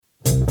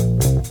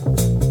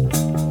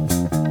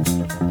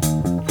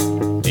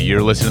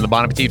You're listening to the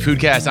Bon Appetit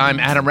Foodcast. I'm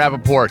Adam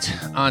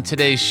Rappaport. On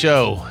today's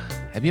show,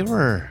 have you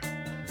ever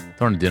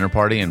thrown a dinner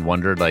party and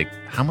wondered,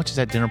 how much is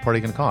that dinner party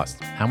going to cost?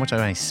 How much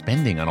am I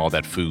spending on all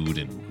that food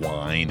and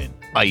wine and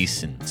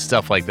ice and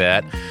stuff like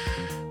that?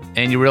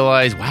 And you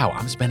realize, wow,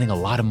 I'm spending a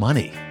lot of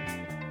money.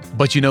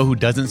 But you know who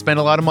doesn't spend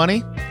a lot of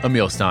money?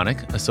 Emil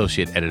Stonick,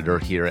 associate editor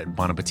here at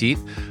Bon Appetit,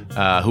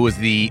 who is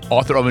the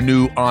author of a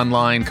new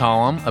online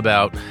column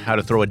about how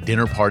to throw a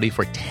dinner party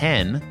for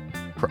 10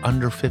 for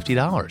under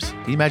 $50.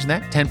 Can you imagine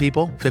that? 10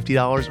 people,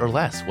 $50 or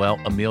less. Well,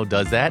 Emil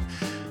does that.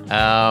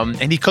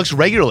 And he cooks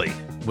regularly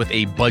with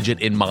a budget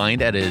in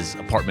mind at his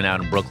apartment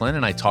out in Brooklyn.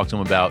 And I talked to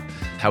him about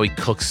how he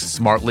cooks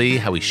smartly,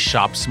 how he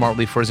shops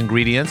smartly for his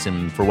ingredients,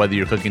 and for whether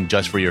you're cooking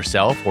just for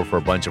yourself or for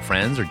a bunch of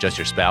friends or just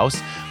your spouse,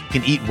 you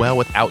can eat well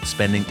without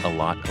spending a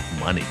lot of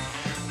money.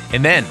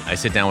 And then I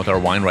sit down with our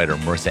wine writer,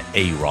 Marissa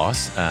A.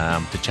 Ross,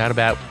 to chat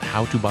about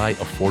how to buy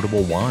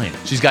affordable wine.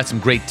 She's got some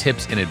great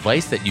tips and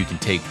advice that you can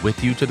take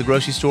with you to the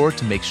grocery store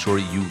to make sure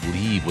you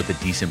leave with a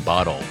decent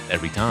bottle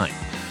every time.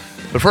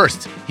 But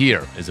first,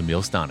 here is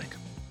Emil Stonick.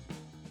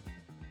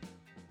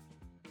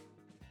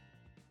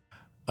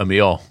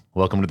 Emil,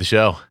 welcome to the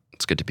show.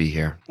 It's good to be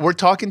here. We're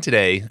talking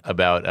today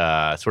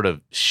about sort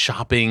of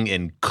shopping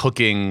and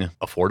cooking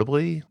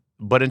affordably,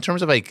 but in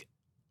terms of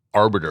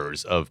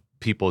arbiters of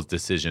people's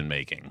decision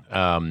making.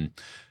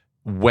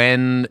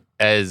 When,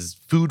 as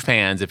food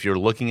fans, if you're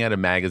looking at a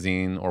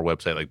magazine or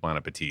website like Bon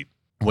Appetit,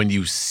 when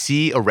you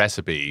see a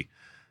recipe,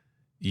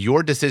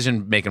 your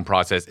decision making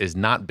process is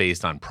not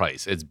based on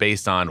price. It's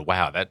based on,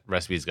 wow, that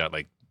recipe's got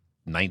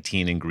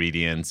 19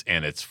 ingredients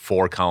and it's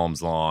 4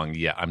 columns long.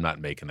 Yeah, I'm not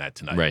making that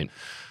tonight. Right.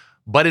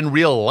 But in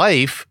real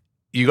life,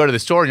 you go to the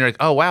store and you're like,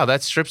 oh, wow,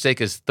 that strip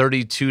steak is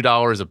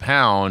 $32 a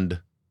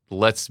pound.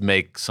 Let's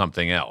make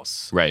something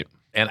else. Right.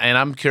 And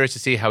I'm curious to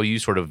see how you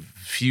sort of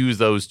fuse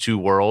those two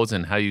worlds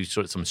and how you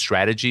sort of some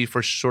strategy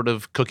for sort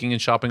of cooking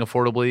and shopping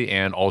affordably,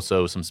 and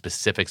also some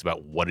specifics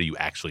about what are you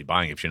actually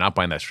buying. If you're not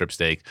buying that strip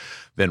steak,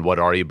 then what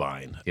are you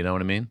buying? You know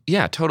what I mean?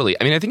 Yeah, totally.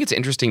 I mean, I think it's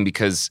interesting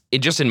because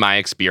just in my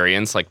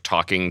experience,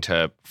 talking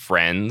to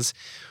friends,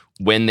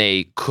 when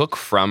they cook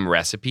from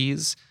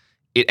recipes,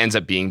 it ends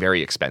up being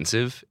very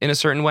expensive in a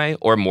certain way,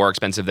 or more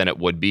expensive than it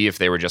would be if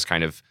they were just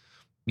kind of,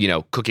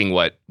 cooking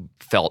what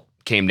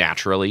came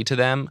naturally to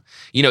them.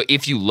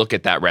 If you look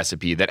at that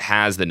recipe that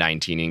has the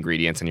 19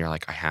 ingredients and you're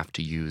like, I have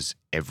to use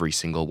every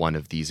single one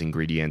of these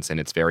ingredients and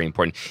it's very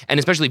important. And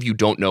especially if you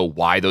don't know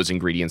why those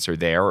ingredients are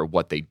there or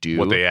what they do.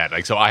 What they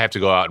add. So I have to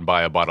go out and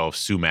buy a bottle of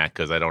sumac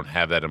because I don't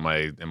have that in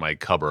my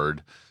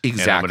cupboard.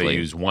 Exactly. And I'm going to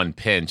use one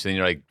pinch. And then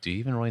you're like, do you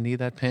even really need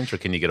that pinch or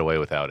can you get away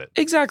without it?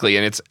 Exactly.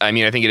 And I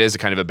think it is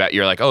kind of a bet.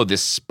 You're like, oh,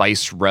 this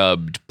spice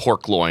rubbed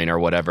pork loin or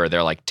whatever.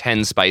 There are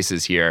 10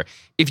 spices here.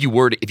 If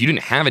you didn't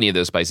have any of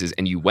those spices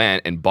and you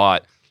went and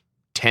bought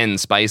 10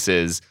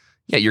 spices,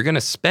 yeah, you're going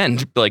to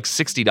spend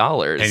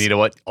 $60. And you know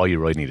what? All you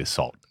really need is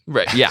salt.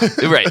 Right. Yeah.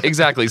 Right.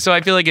 Exactly. So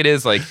I feel like it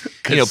is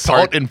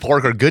salt and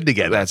pork are good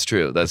together. That's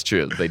true.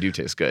 They do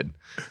taste good.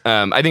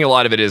 I think a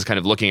lot of it is kind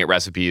of looking at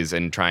recipes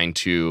and trying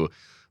to,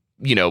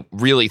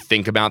 really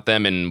think about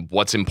them and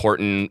what's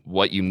important,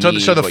 what you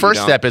need. So the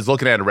first step is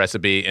looking at a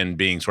recipe and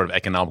being sort of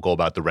economical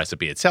about the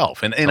recipe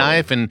itself. And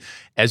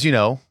as you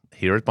know,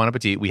 here at Bon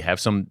Appetit, we have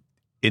some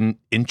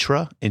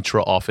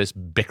intra-office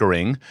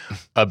bickering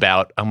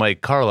about, I'm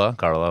like, Carla,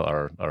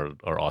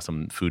 our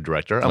awesome food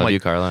director. I'm Love like, you,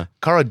 Carla.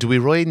 Carla, do we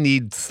really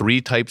need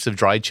 3 types of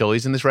dried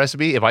chilies in this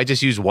recipe? If I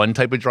just use one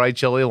type of dried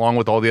chili along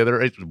with all the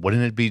other,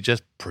 wouldn't it be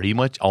just pretty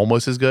much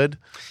almost as good?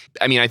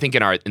 I mean, I think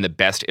in the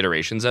best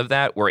iterations of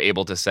that, we're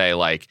able to say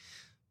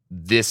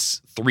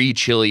this 3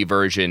 chili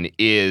version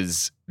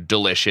is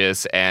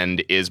delicious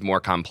and is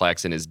more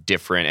complex and is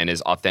different and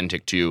is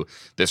authentic to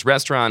this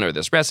restaurant or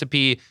this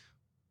recipe.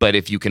 But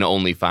if you can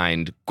only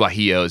find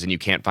guajillos and you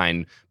can't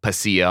find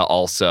pasilla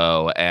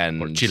also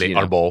and or chile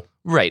arbol,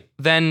 right,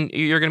 then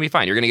you're going to be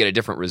fine. You're going to get a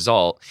different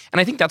result.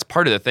 And I think that's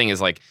part of the thing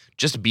is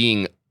just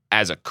being,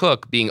 as a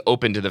cook, being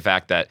open to the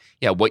fact that,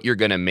 what you're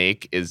going to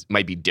make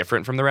might be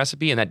different from the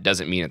recipe, and that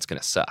doesn't mean it's going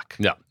to suck.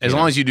 Yeah. As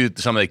long as you do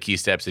some of the key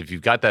steps, if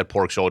you've got that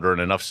pork shoulder and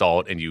enough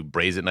salt and you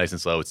braise it nice and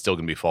slow, it's still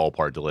going to be fall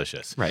apart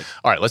delicious. Right.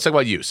 All right, let's talk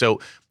about you.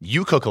 So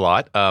you cook a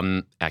lot.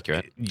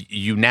 Accurate.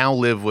 You now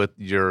live with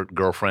your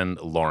girlfriend,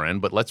 Lauren,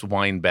 but let's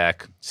wind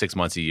back 6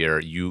 months a year.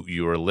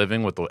 You were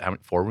living with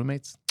 4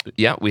 roommates?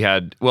 Yeah, we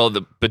had,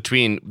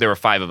 there were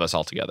 5 of us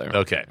all together.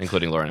 Okay.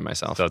 Including Lauren and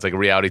myself. So it's like a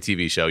reality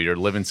TV show. You're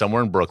living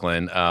somewhere in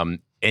Brooklyn,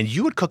 and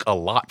you would cook a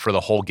lot for the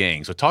whole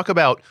gang. So talk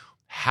about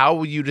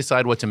how you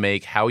decide what to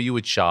make, how you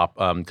would shop,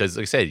 because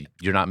like I said,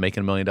 you're not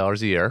making $1 million a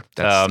year.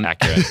 That's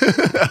accurate.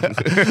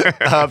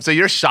 So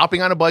you're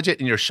shopping on a budget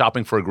and you're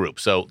shopping for a group.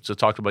 So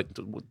talk about,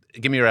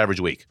 give me your average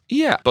week.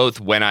 Yeah, both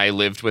when I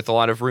lived with a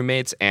lot of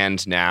roommates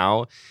and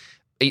now.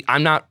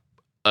 I'm not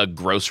a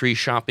grocery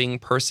shopping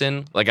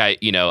person.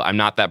 I'm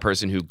not that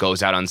person who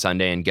goes out on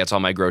Sunday and gets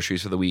all my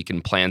groceries for the week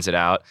and plans it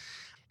out.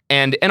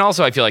 And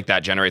also I feel like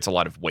that generates a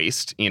lot of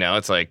waste.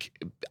 It's like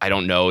I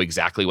don't know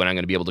exactly when I'm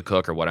going to be able to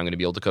cook or what I'm going to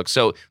be able to cook.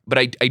 So, but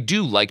I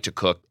do like to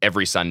cook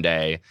every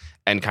Sunday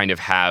and kind of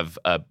have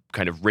a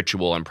kind of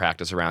ritual and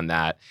practice around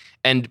that.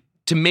 And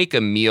to make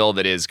a meal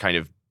that is kind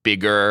of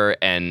bigger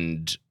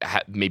and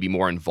maybe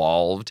more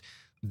involved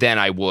than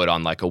I would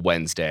on like a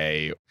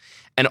Wednesday.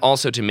 And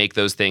also to make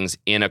those things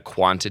in a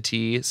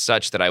quantity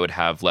such that I would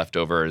have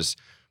leftovers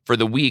for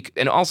the week.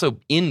 And also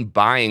in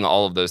buying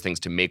all of those things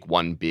to make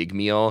one big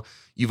meal,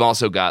 you've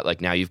also got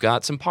like, now you've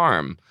got some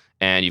parm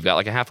and you've got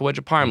like a half a wedge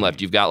of parm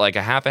left. You've got like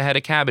a half a head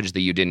of cabbage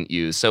that you didn't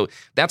use. So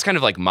that's kind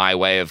of like my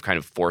way of kind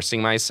of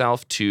forcing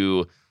myself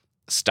to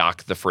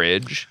stock the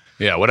fridge.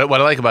 Yeah, what I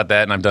like about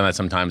that, and I've done that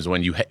sometimes,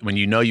 when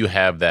you know you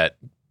have that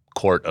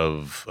quart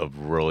of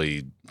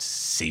really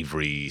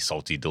savory,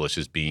 salty,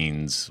 delicious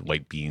beans,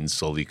 white beans,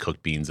 slowly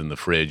cooked beans in the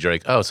fridge. You're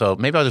like, oh, so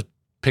maybe I'll just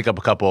pick up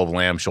a couple of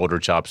lamb shoulder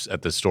chops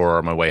at the store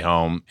on my way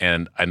home,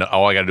 and I know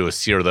all I got to do is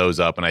sear those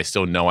up, and I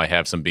still know I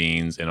have some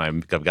beans, and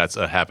I've got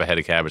a half a head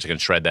of cabbage. I can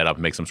shred that up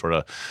and make some sort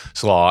of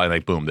slaw, and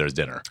like, boom, there's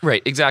dinner.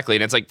 Right, exactly.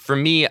 And it's like, for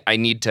me,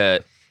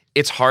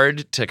 it's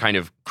hard to kind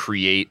of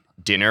create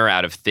dinner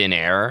out of thin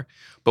air,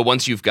 but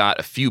once you've got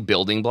a few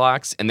building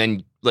blocks, and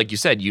then, like you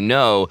said,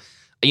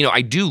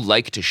 I do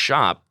like to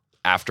shop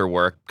after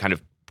work, kind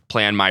of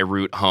plan my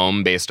route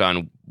home based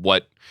on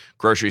what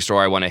grocery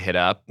store I want to hit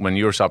up. When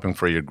you were shopping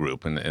for your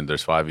group and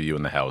there's 5 of you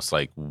in the house,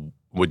 like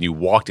when you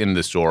walked into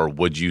the store,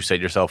 would you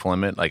set yourself a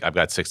limit? Like, I've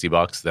got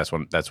 $60.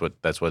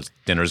 That's what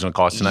dinner's going to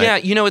cost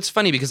tonight. Yeah, it's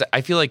funny because I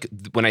feel like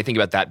when I think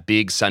about that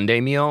big Sunday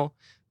meal,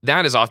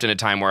 that is often a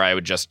time where I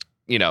would just,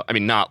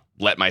 not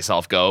let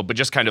myself go, but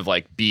just kind of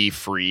like be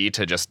free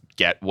to just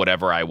get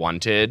whatever I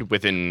wanted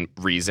within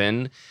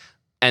reason.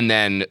 And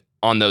then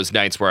on those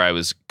nights where I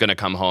was going to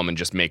come home and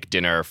just make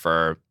dinner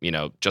for,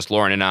 just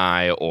Lauren and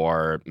I,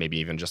 or maybe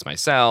even just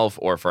myself,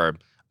 or for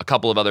a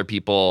couple of other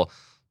people,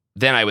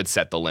 then I would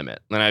set the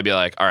limit. Then I'd be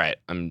like, all right,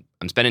 I'm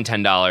spending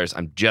 $10.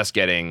 I'm just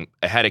getting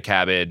a head of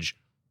cabbage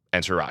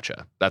and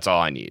sriracha. That's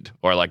all I need.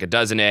 Or like a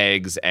dozen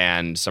eggs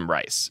and some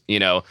rice,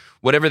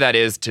 whatever that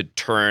is to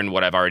turn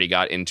what I've already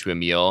got into a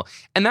meal.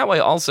 And that way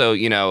also,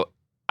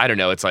 I don't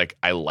know, it's like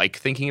I like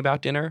thinking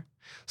about dinner.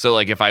 So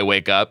like if I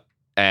wake up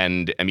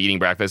and I'm eating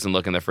breakfast and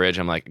look in the fridge,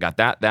 I'm like, I got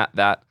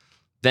that.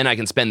 Then I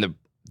can spend the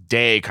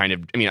day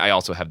I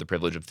also have the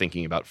privilege of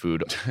thinking about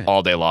food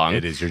all day long.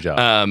 It is your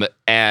job.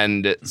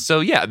 And so,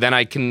 yeah,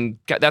 then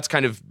that's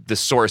kind of the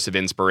source of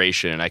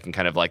inspiration. And I can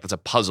kind of that's a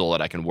puzzle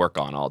that I can work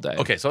on all day.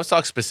 Okay, so let's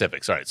talk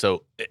specifics. All right,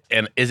 so,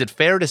 and is it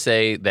fair to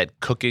say that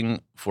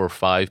cooking for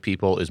 5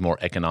 people is more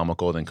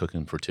economical than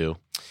cooking for 2?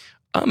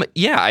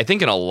 Yeah, I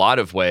think in a lot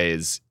of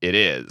ways it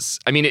is.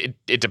 I mean,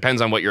 it depends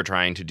on what you're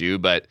trying to do,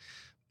 but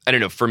I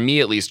don't know, for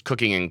me at least,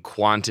 cooking in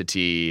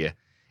quantity,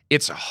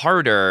 it's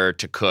harder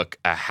to cook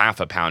a half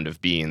a pound of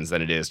beans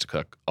than it is to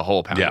cook a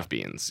whole pound of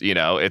beans.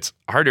 It's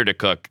harder to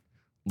cook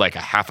like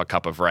a half a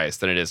cup of rice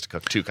than it is to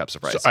cook 2 cups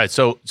of rice. All right,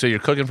 so you're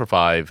cooking for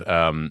 5.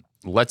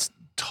 Let's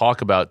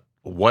talk about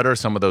what are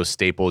some of those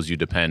staples you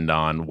depend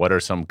on? What are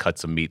some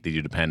cuts of meat that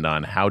you depend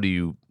on? How do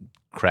you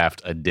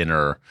craft a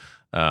dinner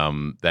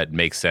that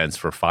makes sense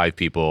for 5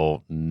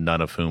 people, none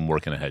of whom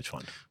work in a hedge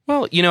fund?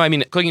 Well,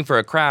 cooking for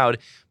a crowd,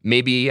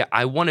 maybe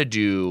I want to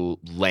do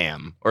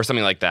lamb or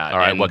something like that. All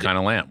right, what kind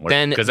of lamb?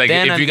 Because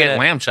if you get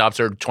lamb chops,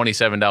 they're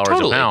 $27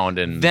 a pound.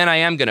 And then I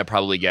am going to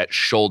probably get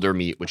shoulder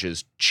meat, which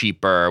is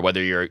cheaper,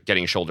 whether you're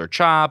getting shoulder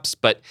chops.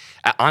 But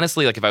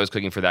honestly, like if I was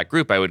cooking for that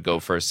group, I would go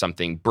for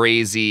something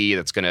braisy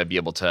that's going to be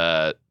able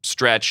to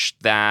stretch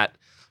that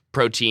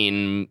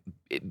protein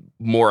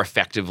more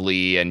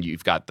effectively, and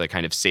you've got the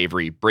kind of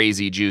savory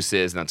braisy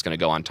juices, and that's going to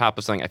go on top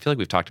of something. I feel like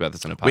we've talked about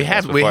this in a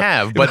podcast before. We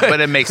have, but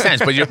it makes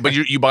sense. But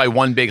you buy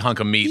one big hunk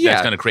of meat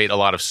that's going to create a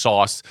lot of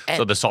sauce,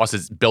 so the sauce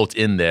is built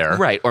in there,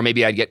 right? Or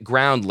maybe I'd get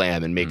ground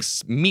lamb and make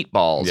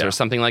meatballs or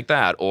something like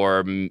that,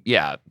 or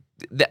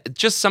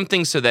just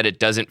something so that it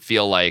doesn't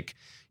feel like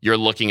you're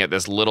looking at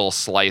this little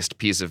sliced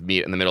piece of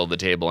meat in the middle of the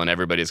table, and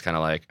everybody's kind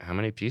of like, "How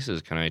many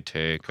pieces can I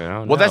take?" I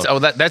don't know.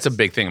 That's a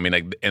big thing. I mean,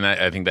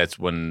 I think that's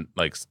when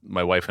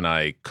my wife and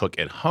I cook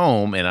at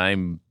home, and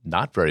I'm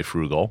not very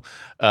frugal.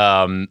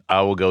 I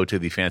will go to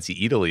the fancy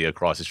Eataly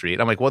across the street.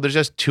 I'm like, well, there's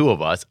just 2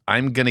 of us.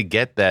 I'm gonna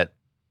get that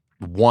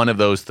one of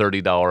those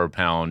 $30 a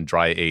pound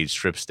dry aged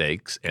strip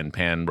steaks and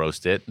pan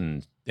roast it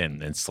and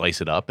slice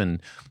it up,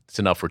 and it's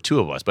enough for 2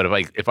 of us. But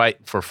if I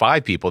for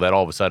 5 people, that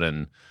all of a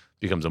sudden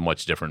becomes a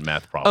much different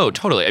math problem. Oh,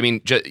 totally. I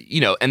mean,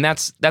 and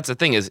that's the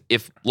thing is,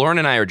 if Lauren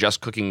and I are just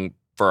cooking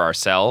for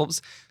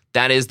ourselves,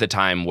 that is the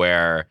time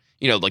where,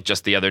 like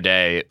just the other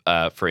day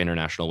for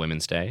International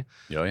Women's Day,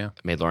 I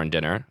made Lauren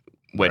dinner,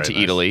 went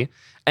Very to Eataly,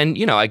 and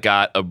I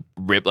got a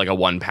rib, like a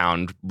 1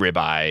 pound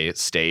ribeye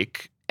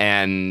steak,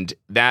 and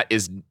that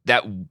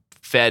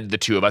fed the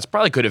 2 of us.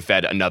 Probably could have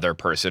fed another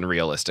person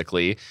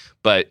realistically,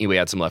 but we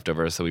had some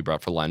leftovers that we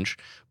brought for lunch.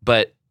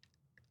 But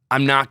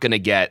I'm not going to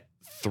get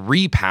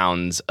 3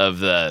 pounds of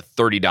the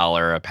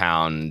 $30 a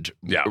pound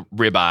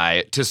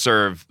ribeye to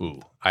serve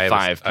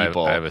 5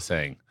 people. I have a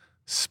saying: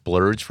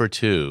 splurge for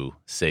 2,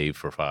 save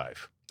for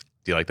 5.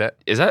 Do you like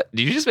that? Did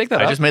you just make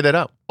that up? I just made that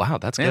up. Wow,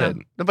 that's good.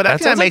 No, but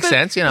that makes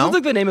sense, Sounds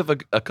like the name of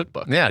a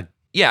cookbook. Yeah.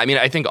 Yeah, I mean,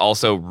 I think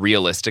also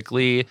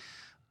realistically,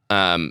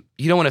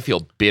 you don't want to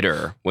feel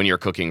bitter when you're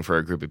cooking for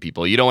a group of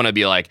people. You don't want to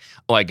be like,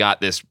 oh, I got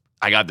this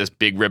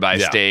big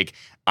ribeye steak.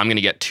 I'm going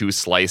to get 2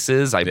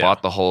 slices. I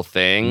bought the whole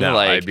thing. No,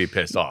 like, I'd be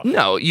pissed off.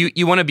 No,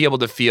 you want to be able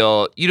to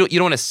feel, you don't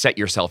want to set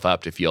yourself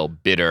up to feel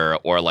bitter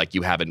or like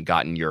you haven't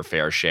gotten your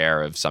fair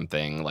share of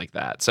something like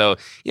that. So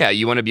yeah,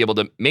 you want to be able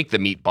to make the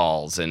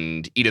meatballs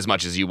and eat as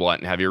much as you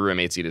want and have your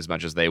roommates eat as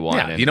much as they want.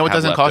 Yeah, and you know what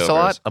have doesn't cost a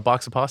leftovers. lot? A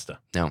box of pasta.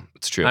 No,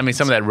 it's true. I mean,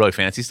 some of that really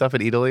fancy stuff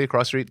at Italy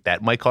across the street,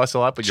 that might cost a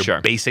lot, but your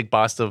Sure. basic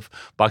box of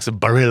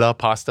Barilla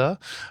pasta,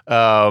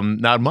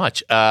 not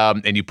much.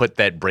 And you put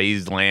that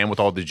braised lamb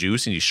with all the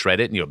juice and you shred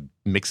it and you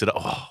mix it up.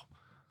 Oh,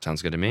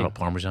 Sounds good to me. a little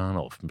Parmesan.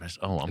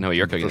 I'm know what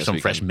you're cooking for this some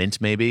weekend. fresh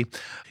mint, maybe.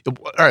 All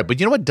right, but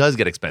you know what does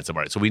get expensive?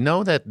 All right, so we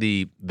know that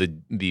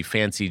the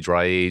fancy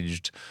dry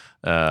aged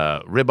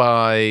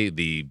ribeye,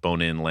 the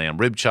bone-in lamb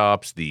rib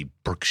chops, the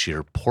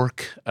Berkshire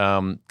pork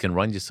can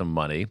run you some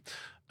money.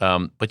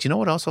 But you know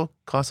what also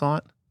costs a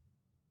lot?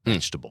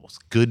 Vegetables,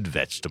 good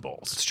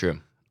vegetables. It's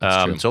true.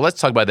 It's true. So let's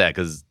talk about that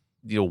because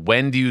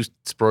when do you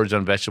splurge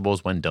on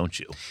vegetables? When don't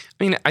you?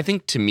 I mean, I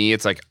think to me,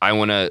 it's like I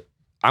want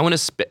to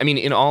spend. I mean,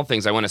 in all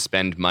things, I want to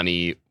spend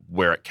money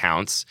where it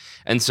counts.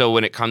 And so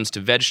when it comes to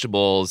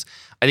vegetables,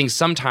 I think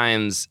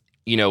sometimes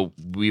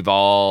we've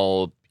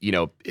all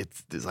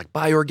it's like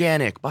buy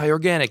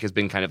organic has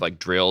been kind of like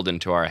drilled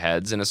into our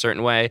heads in a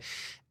certain way.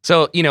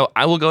 So,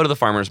 I will go to the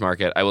farmer's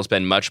market. I will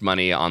spend much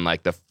money on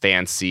like the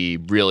fancy,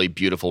 really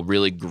beautiful,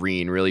 really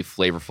green, really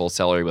flavorful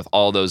celery with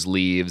all those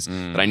leaves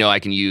that I know I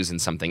can use in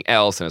something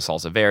else, in a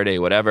salsa verde,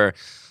 whatever.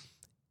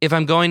 If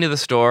I'm going to the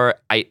store,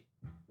 at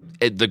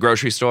the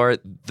grocery store,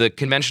 the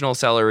conventional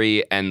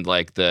celery and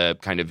like the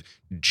kind of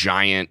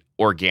giant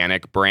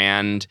organic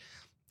brand,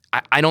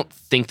 I don't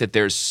think that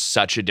there's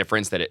such a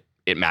difference that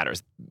it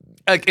matters.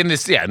 Like in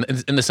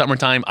the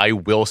summertime, I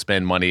will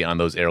spend money on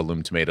those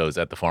heirloom tomatoes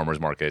at the farmer's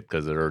market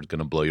because they're going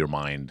to blow your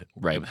mind.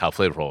 Right. How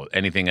flavorful.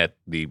 Anything at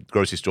the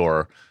grocery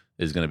store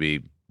is going to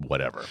be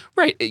whatever.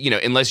 Right.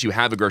 Unless you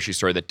have a grocery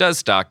store that does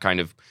stock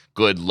kind of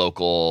good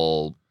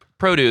local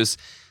produce,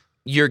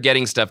 you're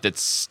getting stuff that's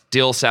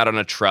still sat on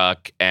a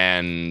truck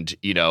and,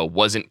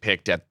 wasn't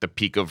picked at the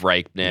peak of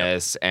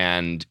ripeness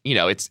and,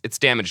 it's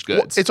damaged goods.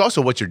 Well, it's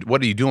also what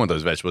are you doing with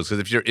those vegetables?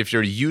 Because if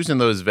you're using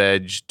those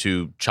veg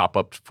to chop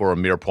up for a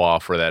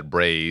mirepoix for that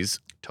braise,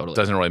 Totally. it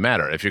doesn't really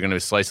matter. If you're going to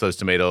slice those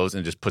tomatoes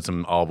and just put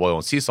some olive oil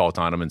and sea salt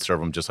on them and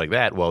serve them just like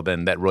that, well,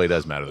 then that really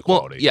does matter, the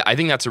quality. Well, yeah, I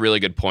think that's a really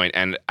good point.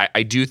 And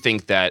I do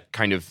think that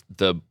kind of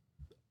the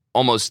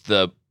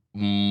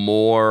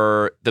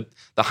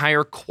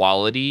higher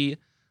quality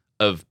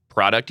of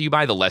product you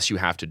buy, the less you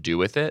have to do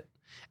with it.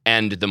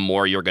 And the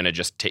more you're going to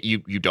just take, you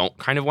don't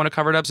kind of want to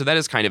cover it up. So that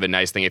is kind of a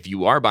nice thing. If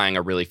you are buying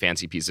a really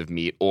fancy piece of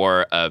meat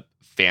or a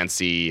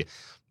fancy,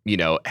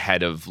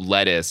 head of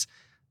lettuce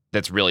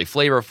that's really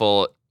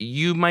flavorful,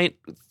 you might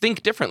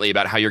think differently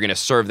about how you're going to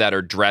serve that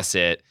or dress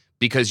it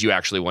because you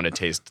actually want to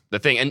taste the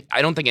thing. And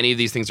I don't think any of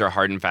these things are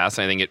hard and fast.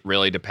 I think it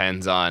really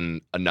depends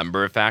on a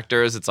number of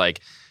factors. It's like,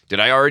 did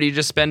I already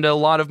just spend a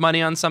lot of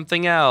money on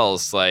something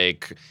else?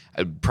 Like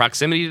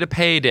proximity to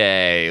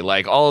payday,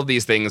 like all of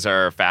these things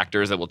are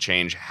factors that will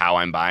change how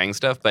I'm buying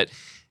stuff. But,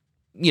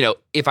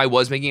 if I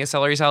was making a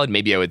celery salad,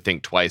 maybe I would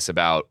think twice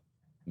about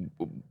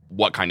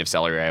what kind of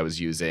celery I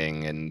was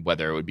using and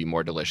whether it would be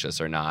more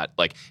delicious or not.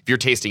 Like if you're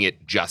tasting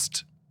it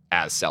just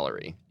as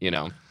celery,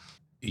 You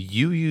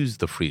use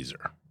the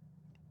freezer.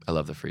 I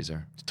love the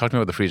freezer. Talk to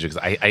me about the freezer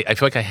because I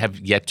feel like I have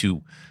yet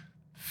to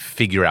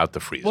figure out the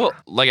freezer. Well,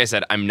 like I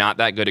said, I'm not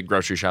that good at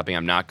grocery shopping.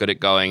 I'm not good at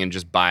going and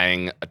just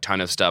buying a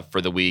ton of stuff for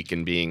the week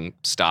and being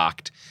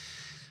stocked.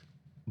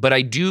 But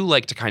I do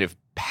like to kind of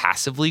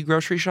passively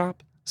grocery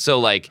shop. So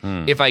like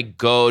if I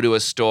go to a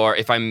store,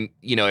 if I'm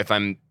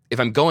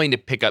going to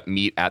pick up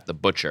meat at the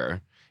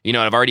butcher, and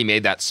I've already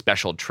made that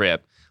special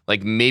trip,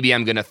 like maybe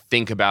I'm going to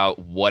think about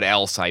what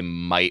else I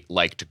might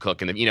like to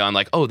cook. And I'm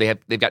like, oh, they've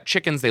got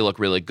chickens. They look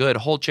really good,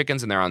 whole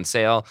chickens, and they're on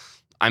sale.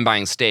 I'm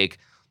buying steak.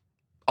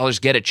 I'll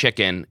just get a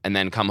chicken and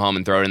then come home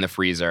and throw it in the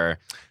freezer.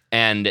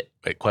 And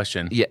wait,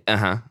 question.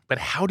 Yeah, But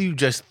how do you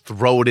just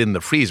throw it in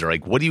the freezer?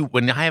 Like,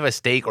 when I have a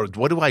steak, or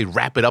what do I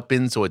wrap it up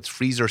in so it's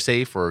freezer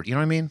safe, or you know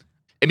what I mean?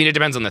 I mean, it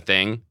depends on the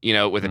thing.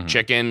 With a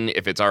chicken,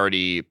 if it's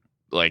already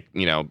like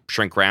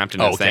shrink wrapped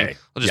and thing,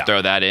 I'll just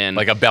throw that in.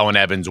 Like a Bell and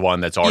Evans one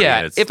that's already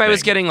in its if I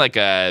was thing. getting like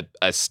a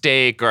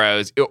steak,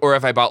 or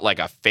if I bought like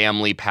a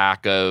family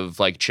pack of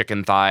like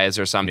chicken thighs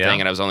or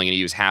something, and I was only going to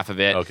use half of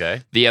it.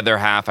 Okay. The other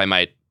half I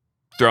might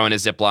throw in a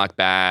Ziploc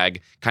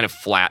bag, kind of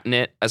flatten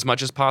it as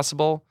much as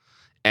possible.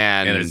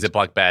 And a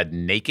Ziploc bag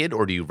naked,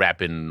 or do you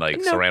wrap in like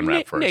saran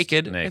wrap first?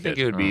 Naked. I think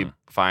it would be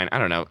fine. I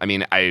don't know. I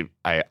mean, I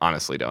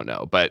honestly don't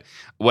know. But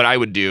what I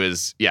would do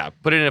is,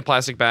 put it in a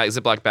plastic bag,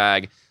 Ziploc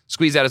bag,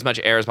 squeeze out as much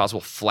air as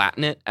possible,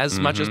 flatten it as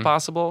much as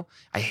possible.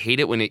 I hate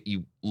it when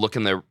you look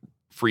in the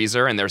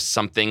freezer and there's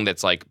something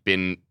that's like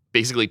been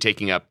basically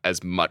taking up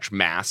as much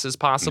mass as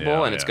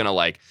possible, and it's gonna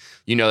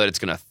that it's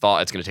gonna thaw.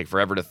 It's gonna take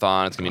forever to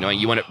thaw. And it's gonna be annoying.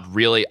 You want it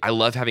really. I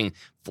love having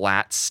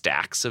flat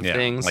stacks of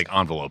things, like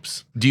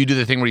envelopes. Do you do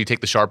the thing where you take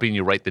the Sharpie and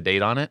you write the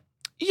date on it?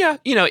 Yeah,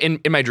 in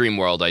my dream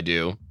world, I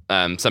do.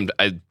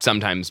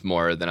 Sometimes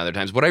more than other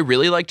times. What I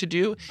really like to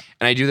do,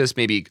 and I do this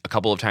maybe a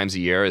couple of times a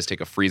year, is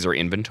take a freezer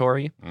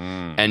inventory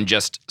and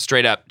just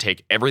straight up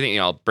take everything.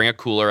 I'll bring a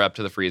cooler up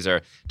to the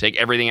freezer, take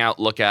everything out,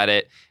 look at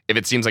it. If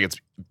it seems like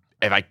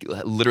if I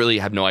literally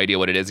have no idea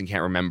what it is and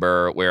can't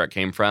remember where it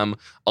came from,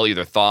 I'll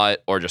either thaw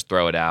it or just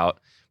throw it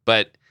out.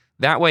 But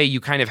that way you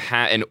kind of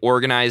have and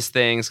organize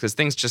things because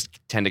things just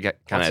tend to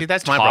get kind of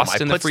that's my problem. tossed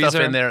I in the put freezer.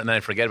 stuff in there and then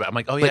I forget about it. I'm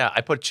like, I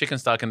put chicken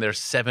stock in there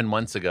 7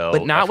 months ago.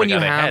 But not when you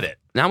had it.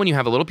 Not when you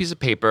have a little piece of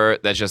paper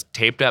that's just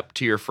taped up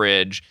to your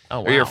fridge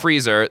or your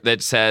freezer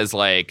that says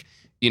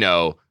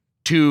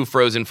 2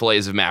 frozen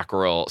fillets of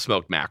mackerel,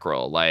 smoked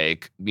mackerel,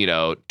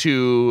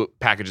 2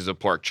 packages of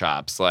pork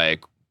chops,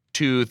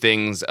 2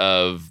 things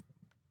of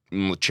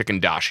chicken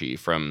dashi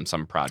from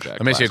some project.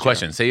 Let me ask you a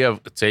question. Say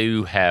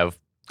you have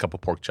a couple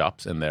pork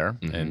chops in there,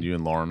 and you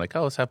and Lauren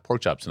let's have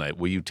pork chops tonight.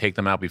 Will you take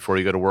them out before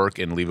you go to work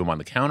and leave them on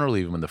the counter,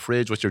 leave them in the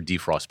fridge? What's your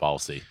defrost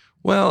policy?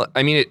 Well,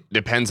 I mean, it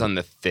depends on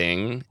the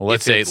thing. Well,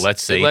 let's say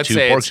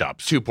 2 pork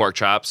chops. 2 pork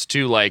chops,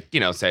 2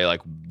 say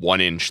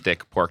 1-inch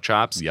thick pork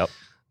chops. Yep.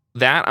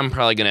 That I'm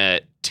probably going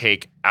to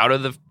take out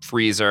of the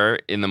freezer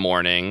in the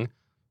morning,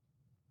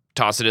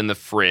 toss it in the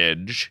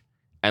fridge,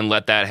 and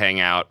let that hang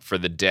out for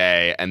the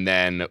day, and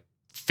then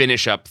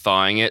finish up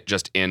thawing it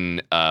just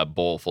in a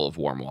bowl full of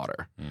warm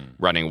water,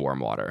 running warm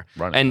water.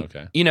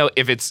 Okay.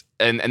 If it's,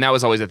 and that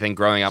was always a thing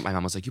growing up, my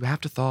mom was like, you have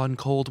to thaw in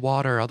cold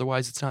water,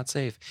 otherwise it's not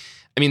safe.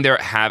 I mean,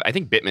 I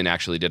think Bittman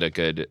actually did a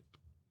good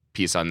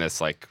piece on this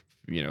 5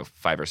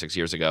 or 6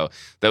 years ago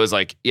that was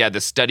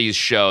the studies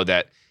show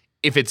that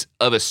if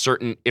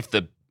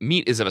the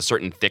meat is of a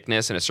certain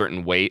thickness and a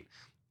certain weight,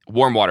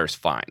 warm water is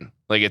fine.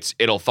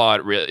 It'll thaw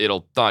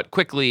it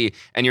quickly,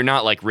 and you're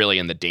not really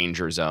in the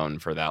danger zone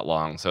for that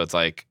long. So it's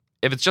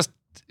if it's just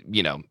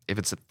if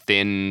it's a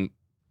thin.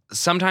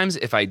 Sometimes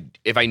if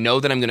I know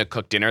that I'm going to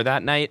cook dinner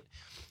that night,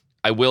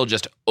 I will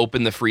just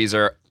open the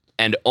freezer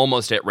and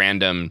almost at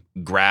random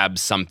grab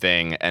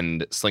something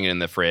and sling it in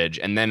the fridge,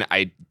 and then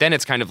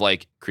it's kind of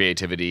like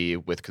creativity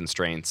with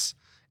constraints,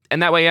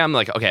 and that way I'm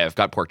okay, I've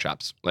got pork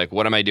chops.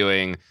 What am I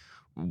doing?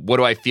 What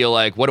do I feel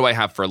like? What am I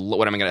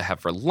going to have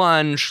for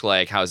lunch?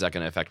 How is that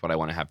going to affect what I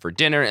want to have for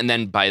dinner? And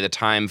then by the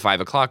time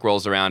 5 o'clock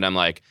rolls around, I'm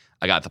I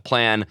got the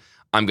plan.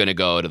 I'm going to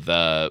go to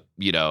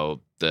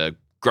the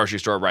grocery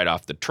store right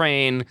off the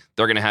train.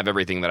 They're going to have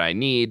everything that I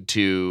need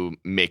to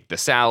make the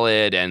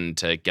salad and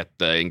to get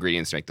the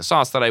ingredients to make the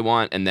sauce that I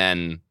want. And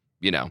then,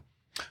 and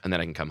then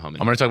I can come home.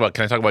 Can I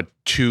talk about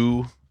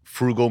 2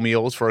 frugal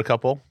meals for a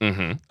couple?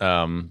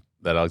 Mm-hmm.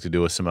 That I like to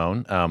do with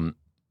Simone.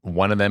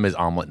 One of them is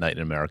omelet night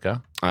in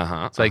America.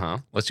 It's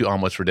let's do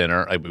omelets for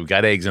dinner. We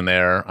got eggs in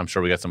there. I'm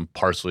sure we got some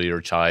parsley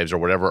or chives or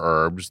whatever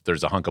herbs.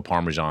 There's a hunk of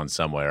Parmesan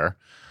somewhere.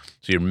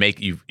 So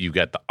you've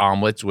got the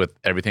omelets with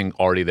everything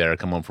already there.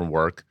 Come home from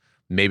work.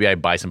 Maybe I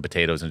buy some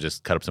potatoes and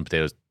just cut up some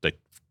potatoes,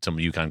 some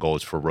Yukon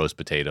Golds for roast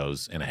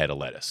potatoes and a head of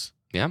lettuce.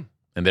 Yeah.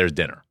 And there's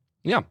dinner.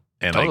 Yeah,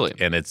 and totally.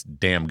 And it's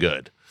damn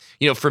good.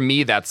 For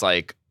me, that's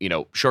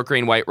short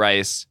grain white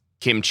rice,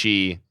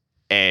 kimchi,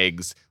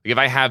 eggs. If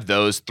I have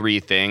those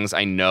 3 things,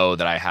 I know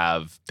that I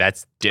have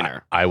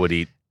dinner. I would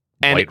eat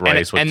white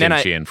rice with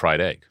kimchi and fried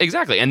egg.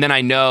 Exactly. And then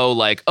I know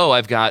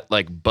I've got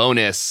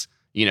bonus,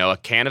 a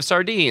can of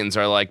sardines,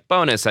 or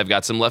bonus, I've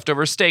got some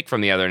leftover steak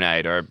from the other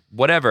night or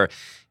whatever.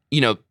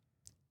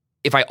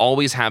 If I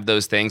always have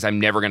those things, I'm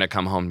never going to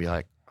come home and be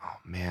oh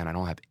man, I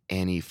don't have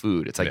any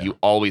food. It's you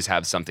always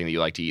have something that you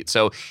like to eat.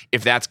 So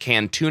if that's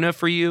canned tuna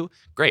for you,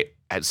 great.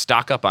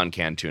 Stock up on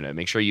canned tuna.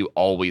 Make sure you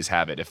always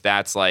have it. If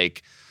that's I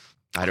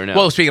don't know.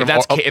 Well, speaking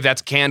if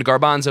that's canned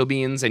garbanzo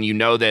beans and you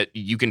know that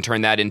you can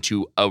turn that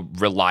into a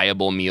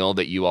reliable meal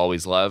that you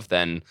always love,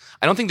 then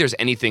I don't think there's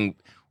anything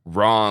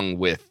wrong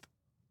with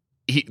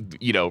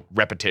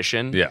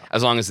repetition. Yeah.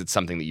 As long as it's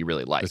something that you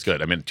really like. It's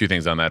good. I mean, 2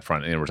 things on that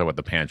front. And we're talking about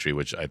the pantry,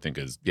 which I think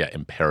is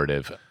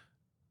imperative.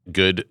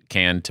 Good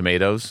canned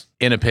tomatoes.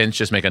 In a pinch,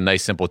 just make a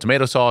nice simple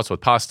tomato sauce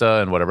with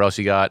pasta and whatever else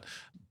you got.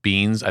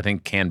 Beans. I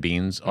think canned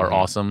beans are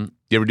awesome.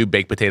 You ever do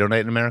baked potato night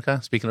in America?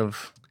 Speaking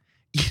of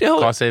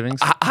cost savings?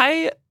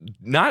 I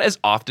not as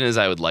often as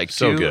I would like to.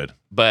 So good.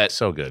 But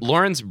so good.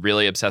 Lauren's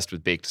really obsessed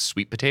with baked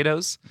sweet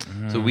potatoes.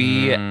 So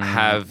we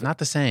have not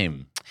the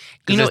same.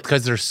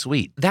 Because they're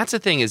sweet. That's the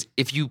thing is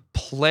if you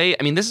play,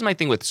 I mean, this is my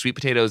thing with sweet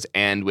potatoes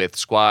and with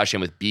squash and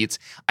with beets.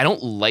 I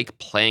don't like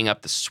playing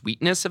up the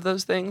sweetness of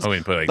those things.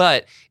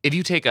 But if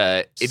you take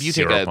a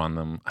on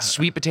them.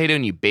 sweet potato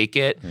and you bake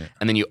it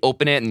and then you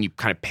open it and you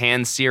kind of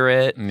pan sear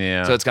it.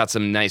 Yeah. So it's got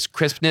some nice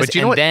crispness.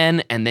 But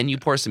and then you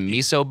pour some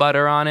miso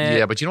butter on it.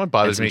 Yeah, but you know what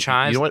bothers me?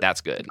 Chives,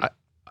 that's good.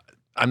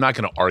 I'm not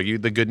going to argue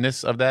the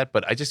goodness of that,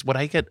 but what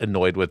I get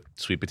annoyed with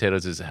sweet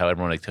potatoes is how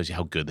everyone tells you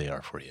how good they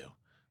are for you.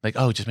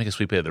 Just make a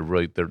sweet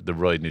potato. They're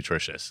really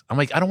nutritious. I'm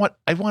I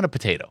want a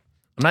potato.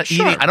 I'm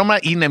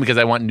not eating them because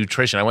I want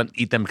nutrition. I want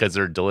to eat them because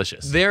they're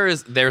delicious.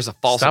 There's a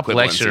false Stop equivalency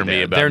lecturing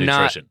me about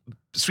nutrition.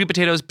 Sweet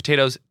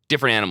potatoes,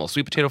 different animals.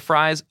 Sweet potato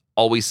fries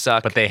always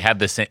suck. But they have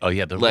the same. Oh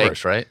yeah, they're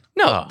worse, right?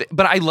 No,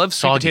 but I love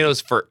sweet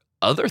potatoes for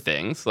other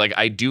things. Like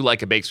I do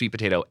like a baked sweet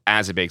potato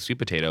as a baked sweet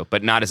potato,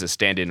 but not as a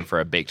stand-in for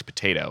a baked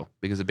potato,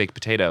 because a baked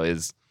potato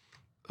is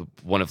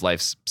one of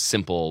life's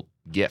simple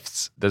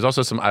gifts. There's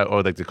also some, I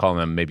would like to call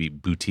them maybe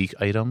boutique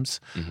items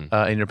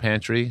in your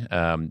pantry,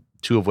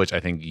 two of which I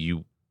think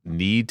you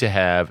need to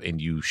have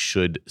and you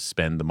should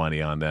spend the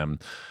money on them.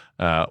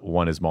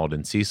 One is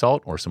Maldon sea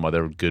salt or some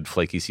other good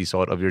flaky sea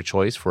salt of your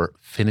choice for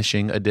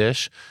finishing a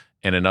dish.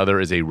 And another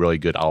is a really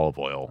good olive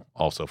oil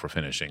also for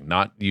finishing.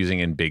 Not using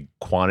in big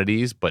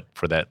quantities, but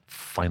for that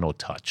final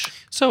touch.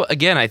 So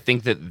again, I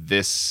think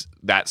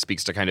that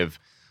speaks to kind of,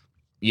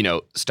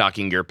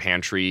 stocking your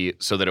pantry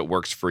so that it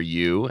works for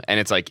you. And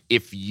it's like,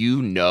 if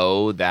you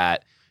know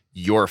that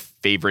your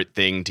favorite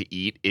thing to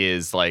eat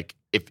is like,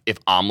 if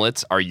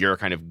omelets are your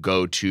kind of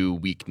go-to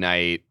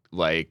weeknight,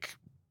 like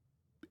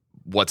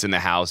what's in the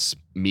house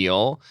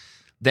meal,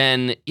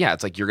 then yeah,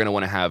 it's like you're going to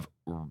want to have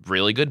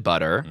really good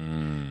butter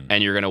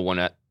and you're going to want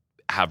to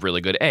have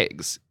really good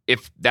eggs.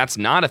 If that's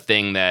not a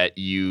thing that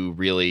you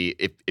really,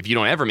 if you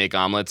don't ever make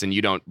omelets and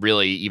you don't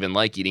really even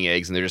like eating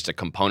eggs and they're just a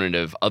component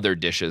of other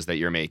dishes that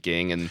you're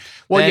making, and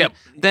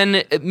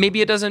then maybe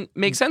it doesn't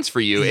make sense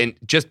for you and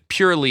just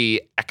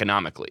purely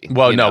economically.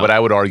 Well, no, but I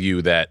would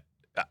argue that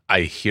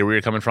I hear where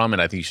you're coming from,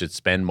 and I think you should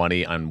spend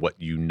money on what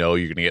you know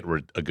you're going to get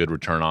a good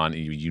return on,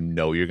 and you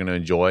know you're going to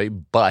enjoy.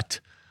 But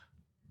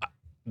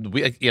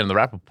we, in the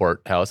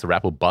Rappaport house, the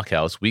Rappo Buck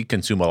house, we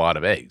consume a lot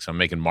of eggs. I'm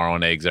making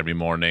marlin eggs every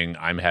morning.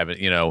 I'm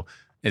having,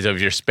 and so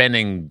if you're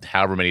spending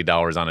however many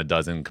dollars on a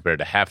dozen compared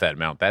to half that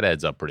amount, that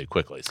adds up pretty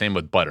quickly. Same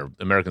with butter.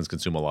 Americans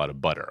consume a lot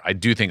of butter. I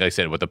do think, like I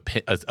said, with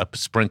a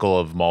sprinkle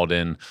of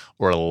Maldon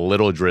or a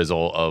little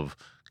drizzle of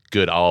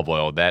good olive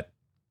oil, that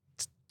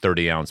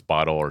 30-ounce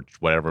bottle or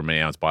whatever many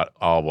ounce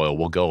olive oil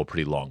will go a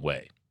pretty long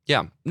way.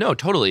 Yeah, no,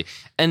 totally.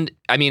 And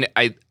I mean,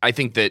 I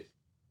think that,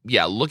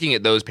 yeah, looking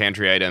at those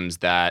pantry items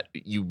that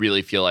you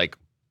really feel like,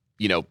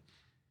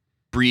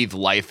 breathe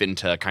life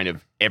into kind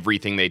of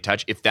everything they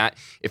touch. If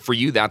for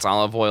you that's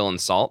olive oil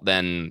and salt,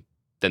 then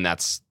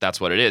that's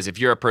what it is. If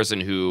you're a person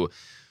who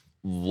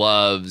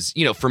loves,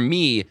 for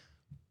me,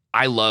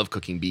 I love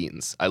cooking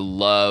beans. I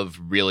love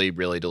really,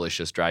 really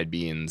delicious dried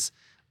beans.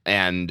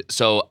 And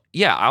so,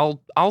 yeah,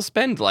 I'll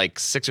spend like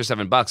 $6 or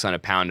 $7 on a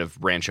pound of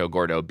Rancho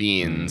Gordo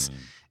beans.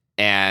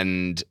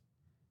 And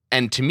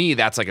to me,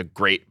 that's like a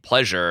great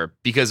pleasure,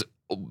 because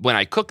when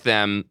I cook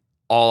them,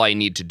 all I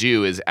need to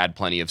do is add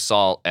plenty of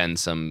salt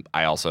and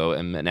I also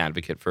am an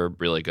advocate for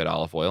really good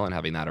olive oil and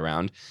having that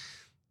around.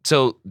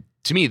 So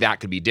to me,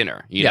 that could be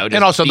dinner, just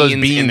and also those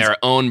beans in their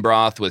own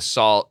broth with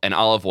salt and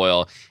olive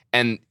oil.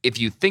 And if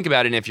you think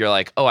about it, and if you're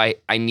like, oh,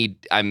 I'm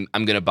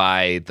going to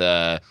buy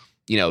the,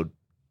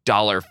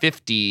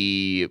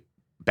 $1.50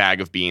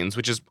 bag of beans,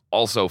 which is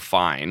also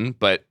fine,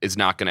 but it's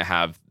not going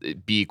to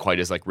be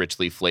quite as like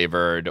richly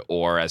flavored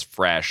or as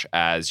fresh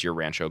as your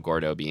Rancho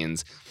Gordo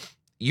beans.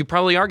 You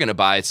probably are going to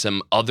buy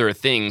some other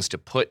things to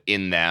put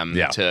in them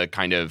to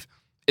kind of,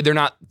 they're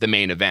not the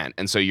main event.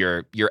 And so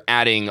you're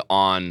adding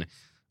on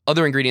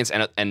other ingredients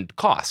and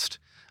cost.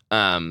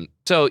 So,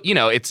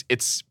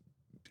 it's,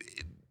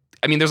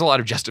 I mean, there's a lot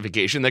of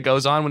justification that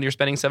goes on when you're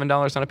spending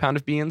 $7 on a pound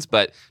of beans,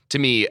 but to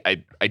me,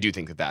 I do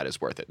think that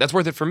is worth it. That's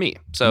worth it for me.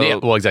 So, yeah,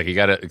 well, exactly. You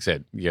gotta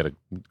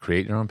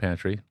create your own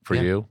pantry for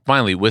you.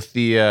 Finally, with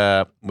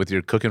your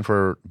cooking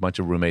for a bunch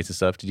of roommates and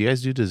stuff, did you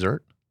guys do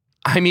dessert?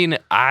 I mean,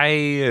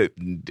 I'm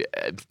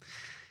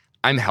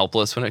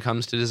helpless when it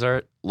comes to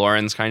dessert.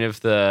 Lauren's kind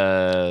of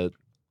the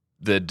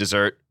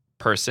dessert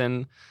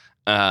person.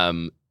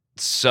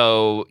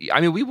 So,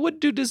 I mean, we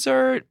would do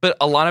dessert, but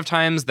a lot of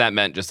times that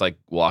meant just like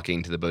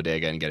walking to the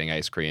bodega and getting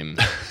ice cream.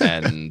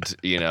 And,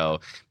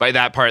 by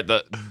that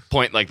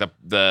point, like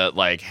the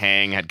like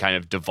hang had kind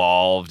of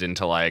devolved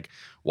into like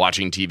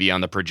watching TV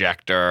on the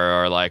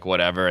projector or like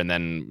whatever. And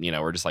then,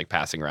 we're just like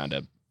passing around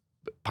a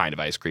pint of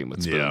ice cream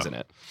with spoons in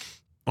it.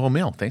 Oh,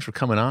 Mel, thanks for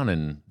coming on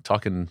and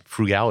talking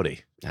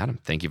frugality. Adam,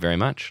 thank you very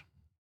much.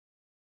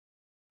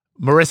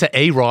 Marissa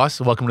A.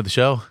 Ross, welcome to the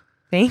show.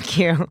 Thank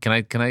you. Can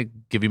I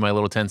give you my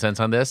little 10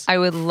 cents on this? I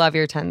would love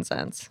your 10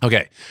 cents.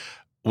 Okay.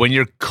 When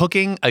you're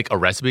cooking like a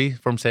recipe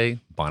from, say,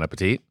 Bon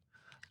Appetit.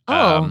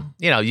 I don't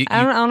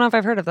know if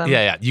I've heard of them.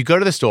 Yeah. You go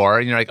to the store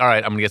and you're like, all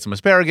right, I'm going to get some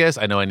asparagus.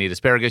 I know I need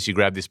asparagus. You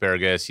grab the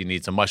asparagus. You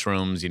need some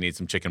mushrooms. You need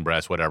some chicken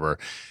breast, whatever.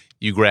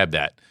 You grab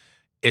that.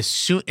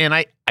 And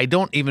I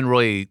don't even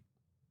really,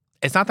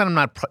 it's not that I'm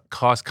not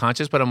cost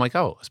conscious, but I'm like,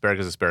 oh,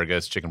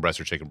 asparagus, chicken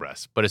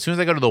breast. But as soon as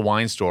I go to the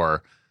wine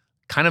store,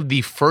 kind of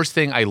the first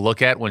thing I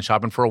look at when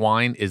shopping for a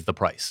wine is the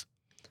price.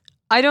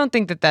 I don't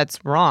think that that's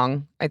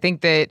wrong. I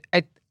think that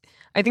I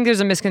think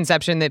there's a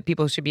misconception that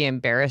people should be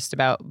embarrassed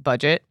about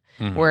budget.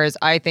 Mm-hmm. Whereas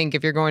I think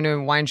if you're going to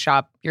a wine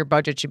shop, your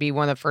budget should be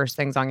one of the first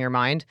things on your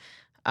mind.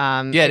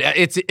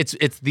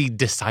 It's the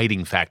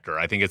deciding factor.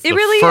 I think it's the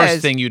really first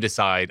is. thing you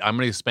decide. I'm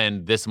going to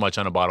spend this much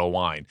on a bottle of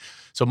wine.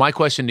 So my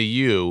question to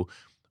you,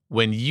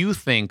 when you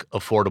think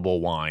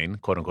affordable wine,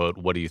 quote unquote,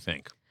 what do you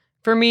think?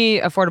 For me,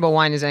 affordable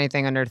wine is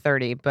anything under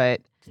 30, but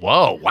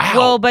whoa, wow.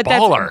 Well, but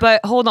baller. but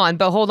hold on.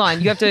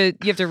 You have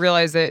to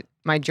realize that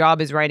my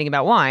job is writing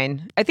about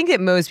wine, I think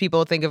that most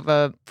people think of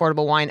a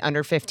affordable wine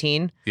under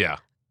 15. Yeah.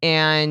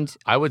 And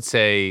I would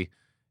say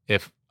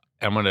if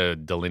I'm going to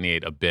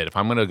delineate a bit, if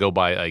I'm going to go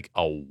buy like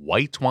a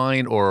white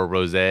wine or a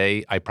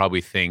rosé, I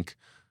probably think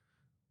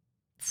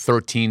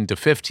 13 to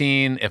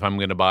 15. If I'm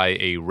going to buy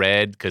a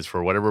red, because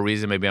for whatever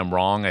reason, maybe I'm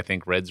wrong, I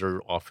think reds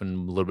are often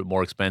a little bit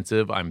more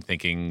expensive. I'm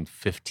thinking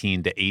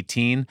 15 to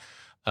 18.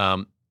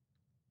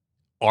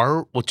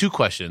 Two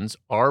questions.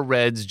 Are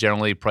reds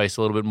generally priced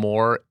a little bit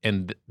more?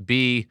 And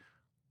B,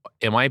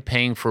 am I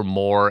paying for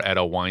more at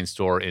a wine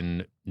store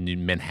in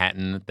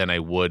Manhattan than I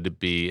would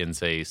be in,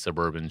 say,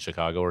 suburban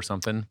Chicago or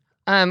something?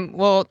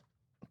 Well,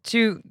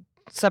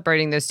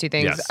 separating those two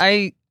things,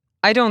 Yes.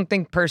 I don't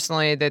think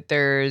personally that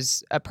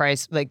there's a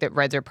price like that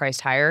reds are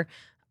priced higher.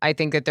 I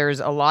think that there's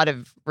a lot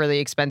of really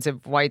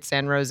expensive whites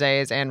and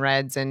rosés and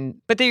reds,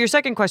 but your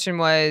second question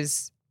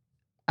was,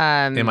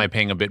 am I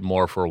paying a bit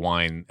more for a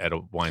wine at a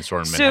wine store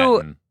in so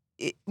Manhattan?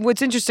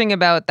 What's interesting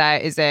about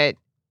that is that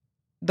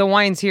the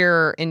wines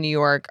here in New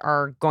York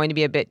are going to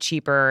be a bit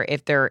cheaper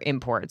if they're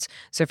imports.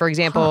 So, for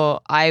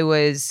example, I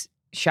was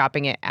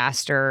shopping at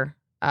Astor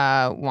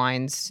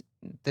Wines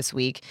this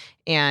week,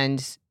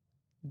 and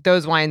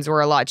those wines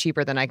were a lot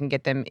cheaper than I can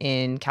get them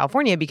in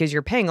California because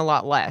you're paying a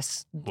lot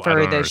less I for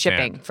don't the understand.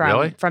 shipping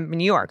Really? from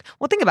New York.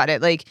 Well, think about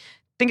it. Like,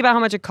 think about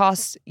how much it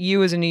costs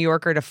you as a New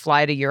Yorker to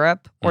fly to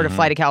Europe or to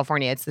fly to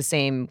California. It's the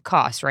same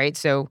cost, right?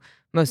 So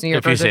most New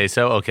If Yorkers you say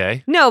so,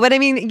 okay. no, but I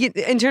mean,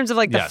 in terms of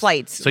like the Yes.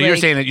 flights. So you're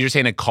like,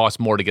 saying it costs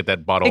more to get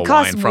that bottle it of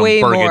wine costs from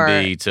way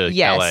Burgundy more. to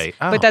Yes.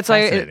 LA. Oh, but that's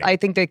why fascinating. I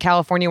think the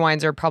California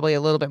wines are probably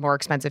a little bit more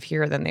expensive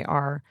here than they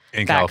are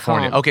in back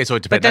California. home. Okay, so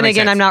it depends. But then That makes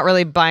again, sense. I'm not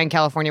really buying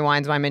California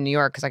wines when I'm in New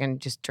York because I can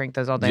just drink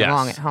those all day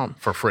long at home.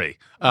 for free.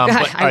 I all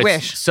right,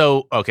 wish.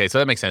 So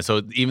that makes sense.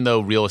 So even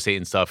though real estate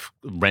and stuff,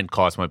 rent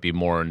costs might be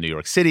more in New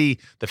York City,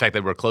 the fact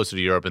that we're closer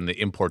to Europe and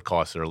the import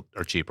costs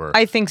are cheaper.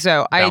 I think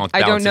so. I don't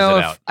balances know it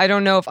if out. I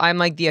don't know if I'm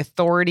like the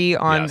authority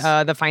on Yes.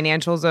 the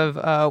financials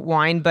of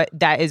wine, but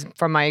that is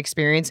from my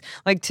experience.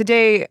 Like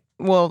today,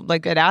 well,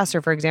 like at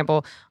Astor, for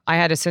example, I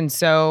had a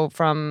Cinsault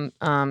from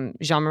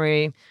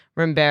Jean-Marie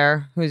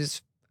Rimbert,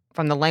 who's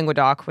from the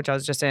Languedoc, which I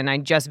was just in. I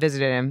just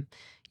visited him.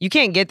 You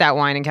can't get that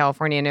wine in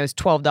California, and it was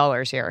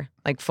 $12 here,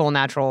 like full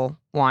natural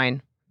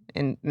wine.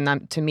 And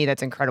to me,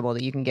 that's incredible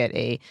that you can get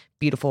a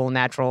beautiful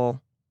natural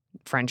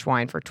French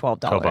wine for $12.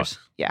 $12.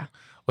 Yeah.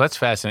 Well, that's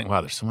fascinating.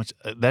 Wow, there's so much.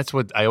 That's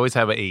what I always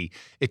have it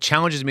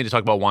challenges me to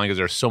talk about wine because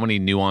there's so many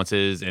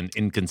nuances and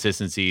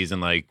inconsistencies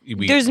and like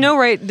There's no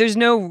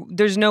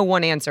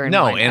one answer in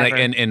wine, ever.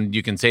 and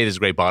you can say this is a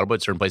great bottle,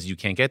 but certain places you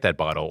can't get that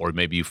bottle, or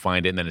maybe you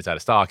find it and then it's out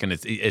of stock, and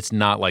it's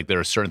not like there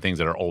are certain things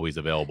that are always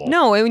available.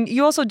 No, I mean,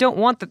 you also don't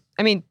want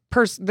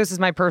this is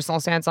my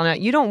personal stance on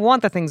it. You don't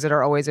want the things that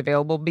are always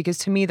available because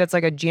to me that's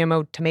like a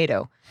GMO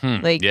tomato.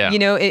 Yeah. You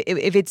know,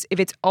 if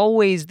it's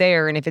always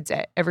there and if it's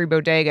at every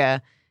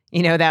bodega,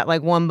 you know, that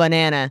like one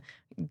banana,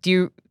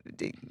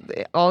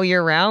 all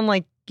year round,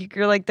 like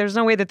you're like, there's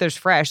no way that there's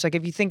fresh. Like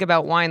if you think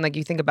about wine, like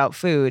you think about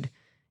food,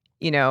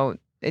 you know,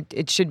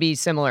 it should be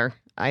similar.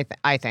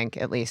 I think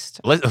at least.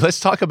 Let's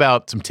talk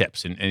about some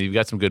tips, and you've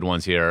got some good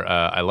ones here.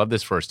 I love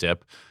this first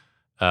tip.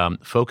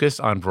 Focus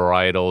on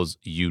varietals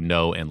you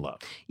know and love.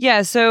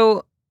 Yeah,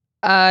 so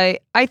I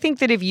think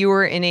that if you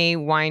were in a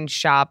wine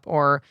shop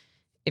or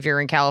if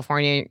you're in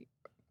California,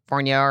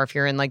 or if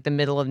you're in like the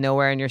middle of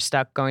nowhere and you're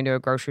stuck going to a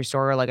grocery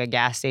store or like a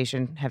gas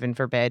station, heaven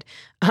forbid,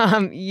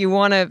 you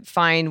want to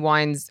find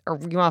wines or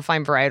you want to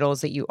find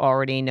varietals that you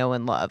already know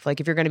and love. Like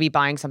if you're going to be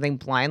buying something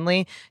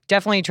blindly,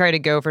 definitely try to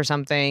go for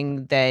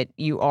something that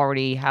you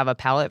already have a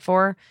palate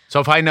for. So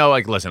if I know,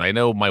 like, listen, I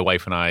know my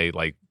wife and I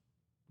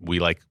we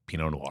like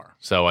Pinot Noir.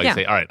 So I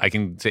say, all right, I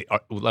can say, all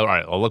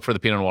right, I'll look for the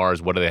Pinot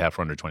Noirs. What do they have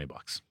for under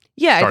 $20?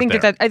 Yeah,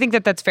 Start I think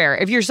that's fair.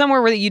 If you're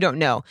somewhere where you don't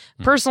know.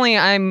 Personally,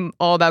 I'm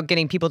all about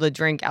getting people to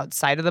drink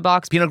outside of the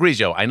box. Pinot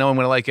Grigio, I know I'm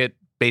going to like it.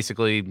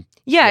 Basically,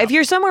 yeah, if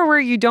you're somewhere where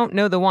you don't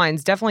know the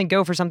wines, definitely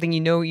go for something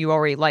you know you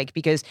already like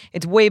because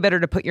it's way better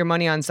to put your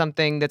money on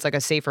something that's like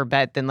a safer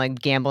bet than like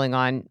gambling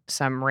on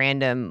some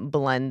random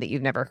blend that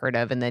you've never heard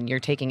of and then you're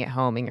taking it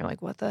home and you're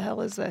like, what the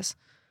hell is this?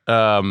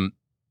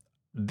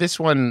 This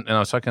one, and I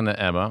was talking to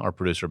Emma, our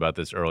producer, about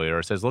this earlier.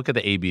 It says, look at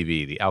the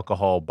ABV, the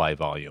alcohol by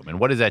volume. And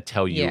what does that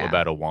tell you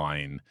about a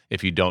wine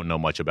if you don't know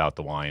much about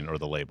the wine or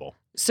the label?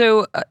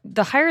 So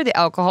the higher the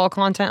alcohol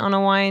content on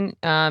a wine,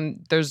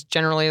 there's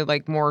generally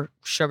like more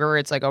sugar.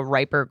 It's like a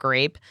riper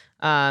grape.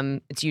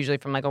 It's usually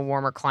from like a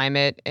warmer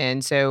climate.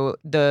 And so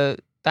the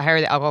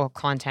higher the alcohol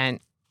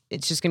content,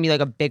 it's just going to be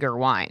like a bigger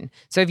wine.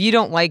 So if you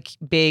don't like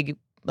big,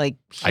 like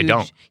huge... I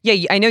don't.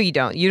 Yeah, I know you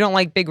don't. You don't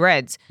like big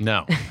reds.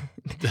 No.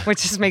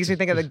 Which just makes me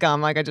think of the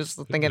gum. Like I just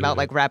think about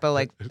like Rappo,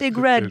 like big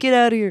red, get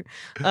out of here.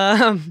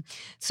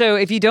 So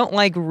if you don't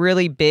like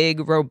really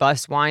big,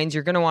 robust wines,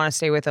 you're going to want to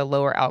stay with a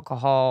lower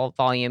alcohol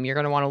volume. You're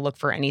going to want to look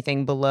for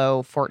anything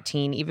below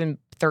 14, even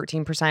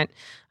 13%.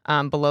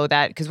 below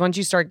that. Because once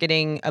you start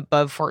getting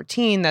above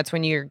 14, that's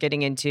when you're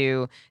getting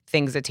into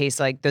things that taste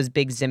like those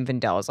big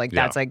Zinfandels. Like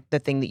that's like the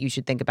thing that you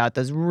should think about.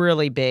 Those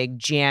really big,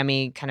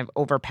 jammy, kind of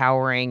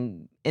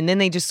overpowering, and then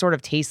they just sort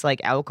of taste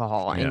like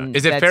alcohol. Yeah. And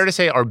Is it fair to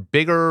say are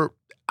bigger,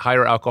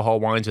 higher alcohol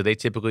wines, do they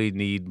typically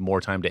need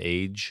more time to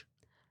age?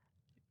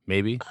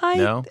 Maybe?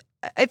 No?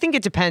 I think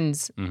it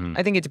depends. Mm-hmm.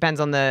 I think it depends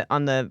on the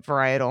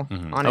varietal.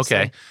 Honestly.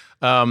 Okay.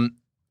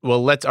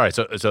 Well, all right.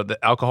 So the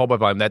alcohol by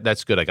volume,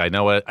 that's good. Like I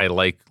know I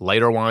like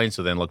lighter wine,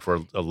 so then look for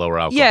a lower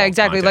alcohol. Yeah,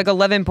 exactly. content.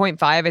 Like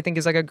 11.5, I think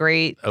is like a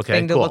great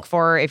thing to look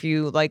for if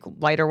you like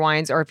lighter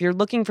wines, or if you're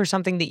looking for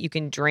something that you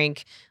can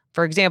drink.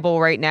 For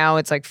example, right now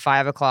it's like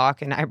 5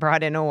 o'clock, and I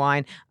brought in a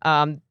wine.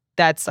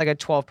 That's like a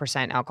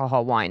 12%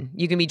 alcohol wine.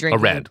 You can be drinking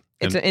a red.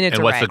 It's and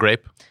a what's red. the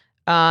grape?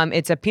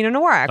 It's a Pinot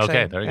Noir actually.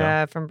 Okay, there you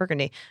go. From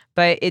Burgundy,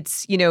 but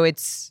it's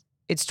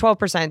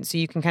 12%, so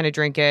you can kind of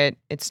drink it.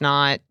 It's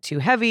not too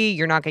heavy.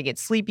 You're not gonna get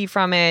sleepy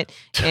from it,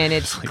 and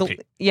it's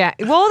yeah.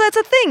 Well, that's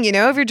a thing,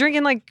 If you're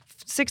drinking like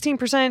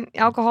 16%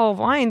 alcohol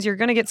wines, you're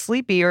gonna get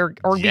sleepy or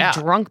be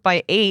drunk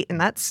by 8, and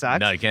that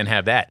sucks. No, you can't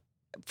have that.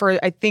 For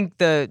I think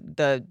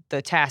the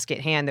task at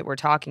hand that we're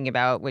talking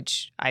about,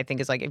 which I think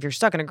is like if you're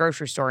stuck in a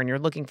grocery store and you're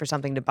looking for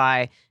something to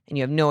buy and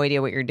you have no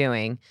idea what you're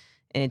doing,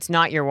 and it's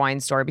not your wine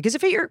store, because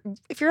if you're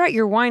at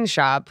your wine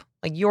shop.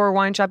 Like your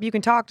wine shop, you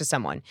can talk to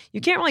someone.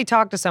 You can't really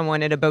talk to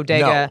someone at a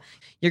bodega. No.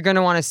 You're going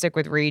to want to stick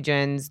with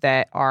regions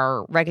that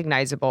are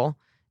recognizable,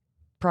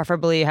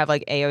 preferably have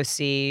like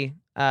AOC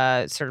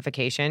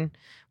certification,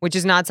 which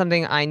is not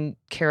something I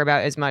care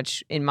about as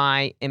much in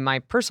my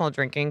personal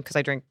drinking, because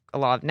I drink a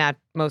lot of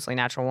mostly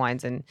natural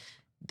wines, and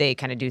they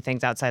kind of do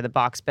things outside the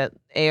box. But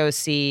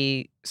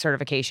AOC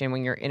certification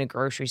when you're in a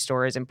grocery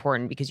store is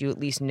important, because you at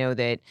least know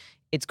that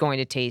it's going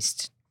to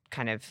taste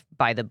kind of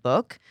by the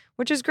book,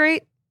 which is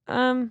great.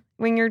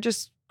 When you're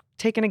just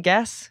taking a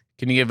guess.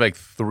 Can you give like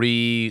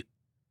 3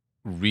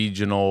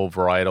 regional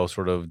varietal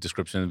sort of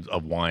descriptions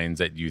of wines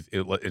that you,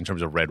 in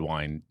terms of red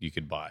wine, you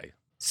could buy?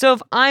 So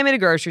if I'm at a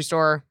grocery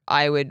store,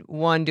 I would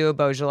do a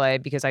Beaujolais,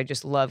 because I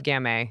just love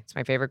Gamay. It's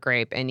my favorite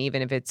grape, and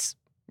even if it's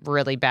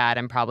really bad,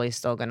 I'm probably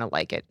still gonna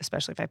like it,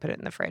 especially if I put it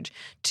in the fridge.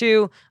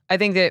 2, I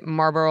think that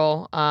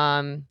Marlborough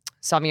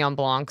Sauvignon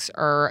Blancs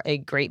are a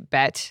great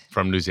bet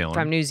from New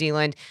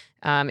Zealand.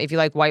 If you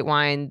like white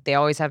wine, they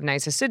always have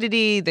nice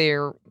acidity. They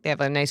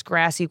have a nice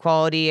grassy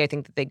quality. I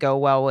think that they go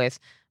well with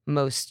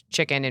most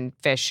chicken and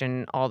fish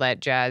and all that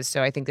jazz.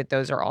 So I think that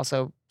those are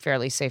also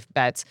fairly safe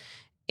bets.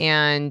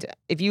 And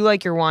if you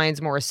like your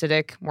wines more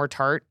acidic, more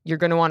tart, you're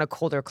going to want a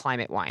colder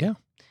climate wine. Yeah.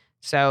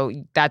 So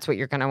that's what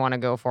you're going to want to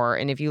go for.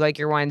 And if you like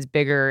your wines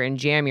bigger and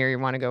jammier, you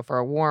want to go for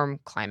a warm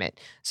climate.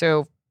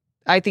 So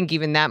I think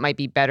even that might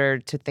be better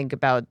to think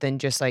about than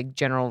just like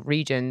general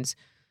regions.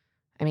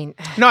 I mean,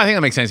 no, I think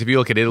that makes sense. If you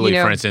look at Italy, You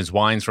know- for instance,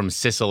 wines from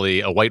Sicily,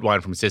 a white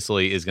wine from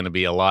Sicily is going to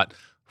be a lot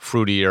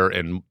fruitier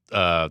and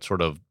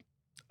sort of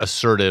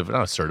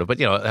not assertive, but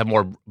have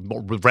more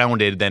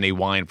rounded than a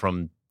wine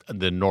from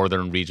the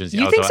northern regions.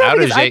 you think so?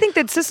 Because I think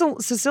that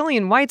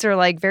Sicilian whites are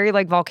like very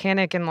like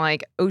volcanic and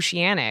like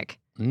oceanic.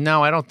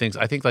 No, I don't think so.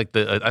 I think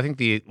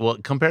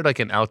compared to like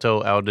an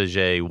Alto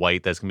Adige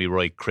white that's gonna be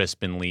really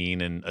crisp and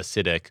lean and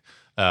acidic.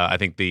 I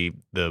think the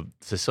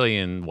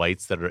Sicilian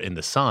whites that are in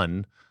the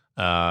sun,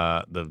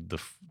 the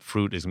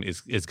fruit is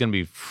going to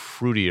be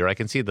fruitier. I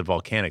can see the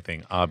volcanic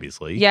thing,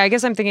 obviously. Yeah, I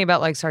guess I'm thinking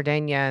about like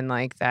Sardinia and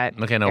like that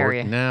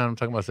area. No, I'm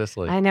talking about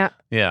Sicily. I know.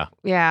 Yeah.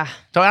 Yeah.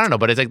 So I don't know,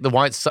 but it's like the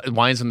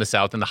wines from the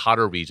south and the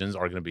hotter regions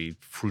are going to be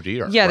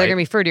fruitier. Yeah, they're right?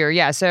 going to be fruitier.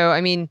 Yeah. So,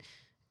 I mean,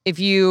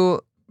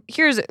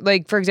 here's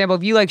like, for example,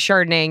 if you like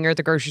Chardonnay and you're at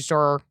the grocery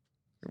store,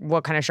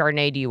 what kind of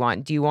Chardonnay do you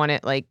want? Do you want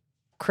it like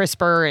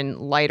crisper and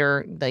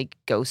lighter? Like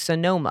go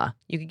Sonoma.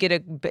 You could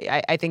get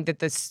I think that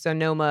the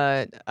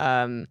Sonoma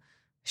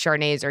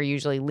Chardonnays are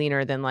usually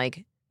leaner than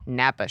like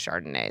Napa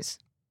Chardonnays.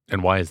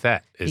 And why is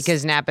that?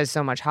 Because Napa is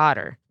so much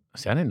hotter.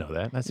 See, I didn't know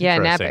that. That's Yeah,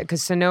 interesting. Napa,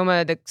 because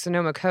the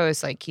Sonoma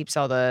coast like keeps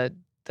all the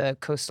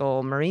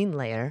coastal marine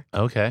layer.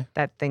 Okay.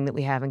 That thing that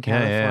we have in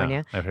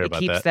California. Yeah. I've heard It about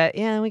keeps that.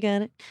 Yeah, we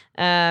got it.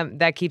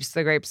 That keeps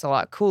the grapes a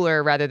lot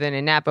cooler rather than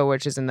in Napa,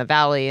 which is in the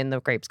valley, and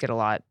the grapes get a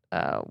lot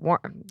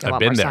warm. I've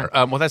been there.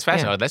 Well, that's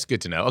fascinating. Yeah. That's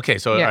good to know. Okay,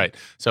 so Yeah. all right.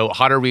 So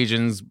hotter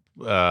regions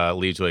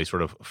lead to a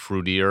sort of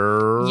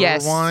fruitier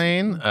Yes.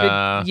 wine.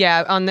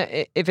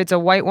 If it's a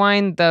white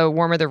wine, the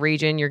warmer the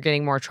region, you're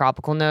getting more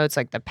tropical notes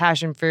like the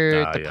passion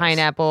fruit, the yes.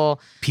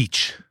 pineapple,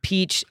 Peach.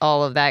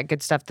 all of that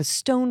good stuff. The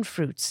stone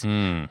fruits.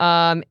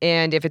 Mm.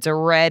 And if it's a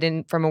red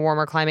and from a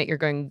warmer climate, you're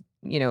going,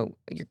 you're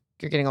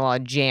getting a lot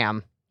of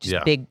jam,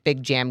 just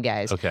big jam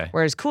guys. Okay.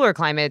 Whereas cooler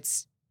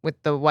climates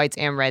with the whites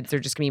and reds, they're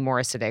just gonna be more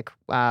acidic,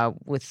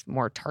 with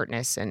more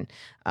tartness, and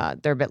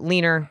they're a bit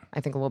leaner. I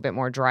think a little bit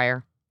more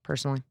drier,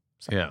 personally.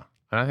 So. Yeah.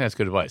 And I think that's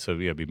good advice. So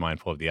be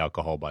mindful of the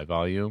alcohol by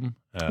volume.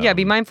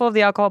 Be mindful of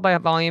the alcohol by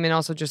volume, and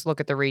also just look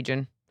at the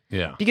region.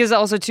 Yeah. Because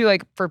also too,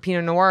 like for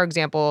Pinot Noir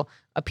example,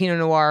 a Pinot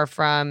Noir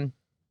from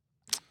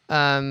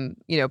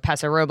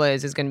Paso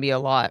Robles is going to be a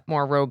lot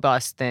more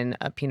robust than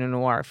a Pinot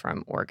Noir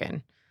from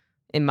Oregon,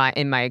 in my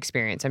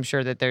experience. I'm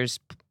sure that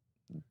there's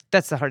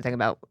that's the hard thing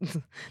about.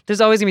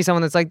 There's always gonna be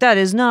someone that's like, that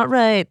is not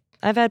right.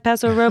 I've had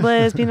Paso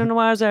Robles Pinot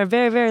Noirs that are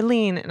very, very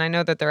lean, and I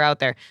know that they're out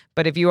there.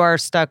 But if you are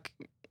stuck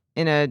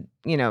in a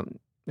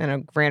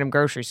random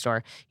grocery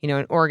store,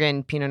 an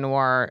Oregon Pinot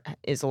Noir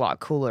is a lot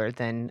cooler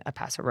than a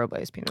Paso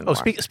Robles Pinot Noir.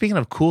 Oh, speaking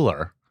of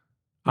cooler,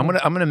 I'm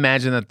gonna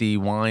imagine that the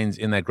wines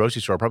in that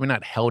grocery store are probably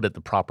not held at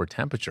the proper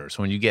temperature.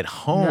 So when you get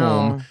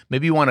home,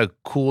 maybe you want to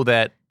cool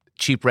that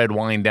cheap red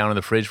wine down in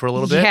the fridge for a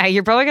little bit. Yeah,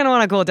 you're probably gonna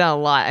want to cool it down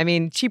a lot. I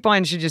mean, cheap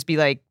wine should just be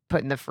like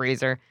put in the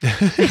freezer.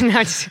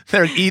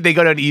 They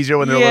go down easier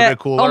when they're a little bit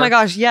cooler. Oh my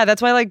gosh, yeah.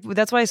 That's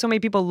why so many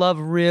people love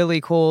really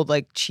cold,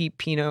 like cheap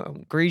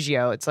Pinot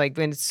Grigio. It's like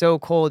when it's so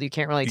cold, you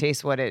can't really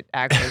taste what it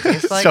actually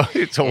tastes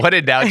like. so what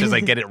in doubt, just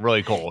like get it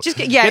really cold.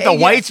 Get the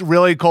whites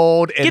really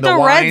cold and the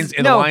wines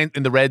reds,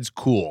 and the reds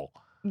cool.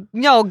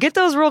 No, get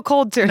those real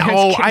cold too.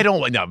 No, I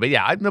don't. No, but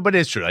yeah, but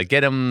it's true. Like get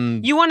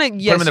them. You want to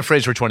put them in the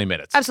fridge for 20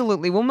 minutes.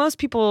 Absolutely. Well, most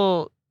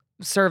people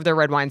serve their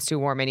red wines too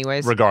warm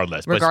anyways.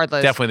 Regardless.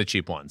 Definitely the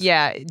cheap ones.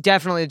 Yeah,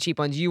 definitely the cheap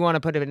ones. You want to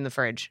put it in the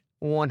fridge.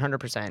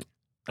 100%.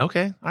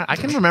 Okay. I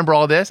can remember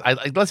all this.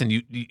 Listen,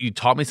 you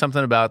taught me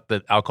something about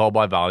the alcohol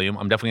by volume.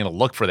 I'm definitely going to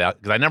look for that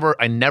because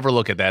I never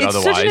look at that it's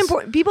otherwise. Such an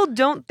important. People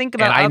don't think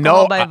about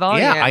alcohol by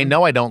volume. Yeah, I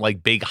know I don't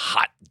like big,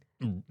 hot,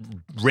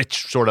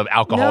 rich sort of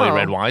alcoholic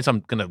red wines.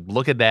 I'm going to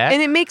look at that.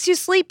 And it makes you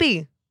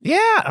sleepy. Yeah,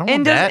 I don't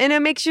want that. And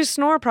it makes you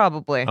snore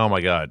probably. Oh my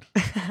God.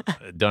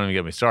 Don't even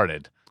get me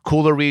started.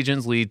 Cooler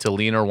regions lead to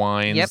leaner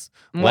wines. Yep.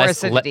 More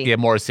acidity.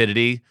 More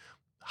acidity.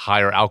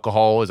 Higher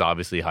alcohol is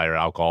obviously higher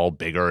alcohol,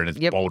 bigger, and it's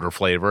bolder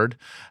flavored.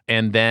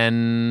 And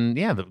then,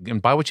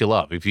 and buy what you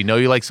love. If you know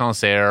you like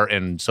Sancerre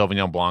and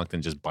Sauvignon Blanc,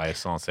 then just buy a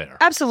Sancerre.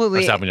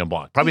 Absolutely. Or Sauvignon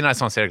Blanc. Probably not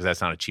Sancerre because that's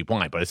not a cheap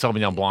wine, but a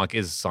Sauvignon Blanc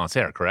is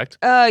Sancerre, correct?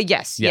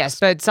 Yes.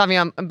 But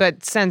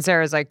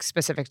Sancerre is like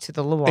specific to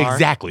the Loire.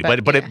 Exactly.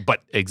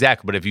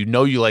 But if you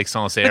know you like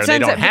Sancerre and they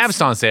don't have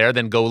Sancerre,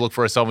 then go look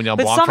for a Sauvignon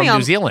Blanc from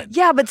New Zealand.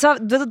 Yeah, but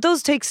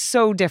those taste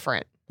so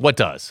different. What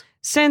does?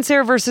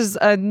 Sancerre versus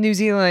a New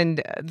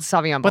Zealand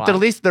Sauvignon Blanc. But at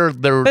least they're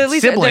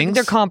siblings.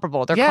 They're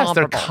comparable.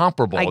 They're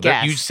comparable. I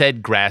guess. You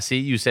said grassy.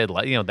 You said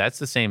that's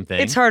the same thing.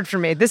 It's hard for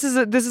me. This is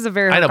a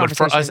very hard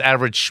conversation. But for us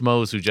average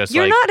schmoes who just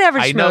you're not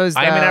average schmoes.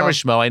 I'm an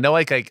average schmo. I know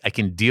I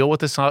can deal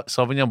with the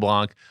Sauvignon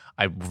Blanc.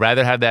 I'd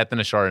rather have that than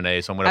a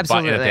Chardonnay. So I'm going to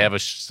buy. If they have a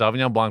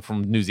Sauvignon Blanc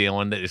from New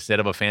Zealand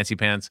instead of a fancy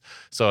pants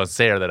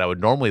Sancerre that I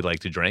would normally like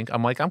to drink,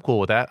 I'm cool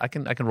with that. I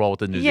can roll with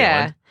the New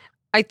Zealand.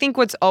 I think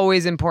what's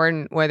always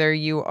important, whether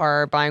you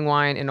are buying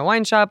wine in a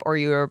wine shop or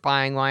you are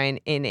buying wine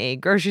in a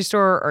grocery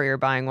store or you're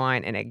buying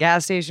wine in a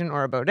gas station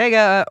or a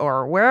bodega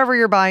or wherever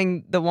you're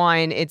buying the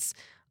wine, it's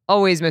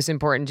always most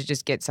important to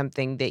just get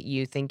something that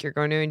you think you're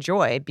going to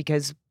enjoy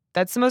because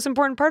that's the most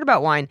important part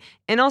about wine.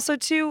 And also,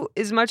 too,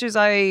 as much as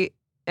I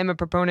am a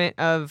proponent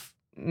of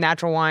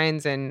natural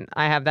wines and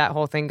I have that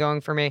whole thing going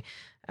for me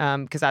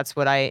because that's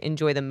what I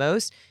enjoy the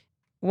most,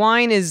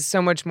 wine is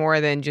so much more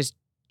than just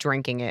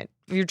drinking it.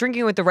 If you're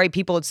drinking with the right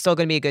people, it's still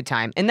going to be a good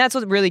time. And that's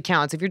what really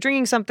counts. If you're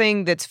drinking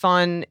something that's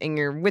fun and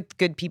you're with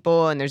good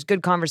people and there's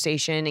good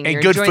conversation and you're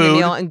enjoying the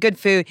meal and good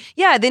food,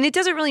 then it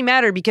doesn't really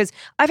matter because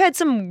I've had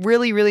some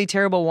really, really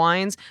terrible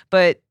wines,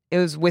 but it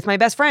was with my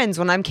best friends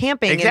when I'm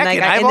camping. Exactly.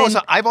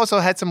 I've also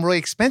had some really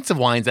expensive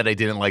wines that I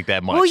didn't like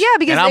that much. Well, yeah,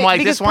 because I'm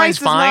like, this wine's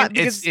fine.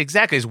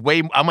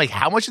 I'm like,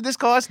 how much did this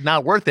cost?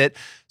 Not worth it.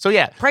 So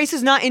yeah, price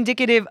is not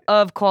indicative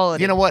of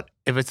quality. You know what?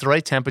 If it's the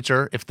right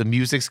temperature, if the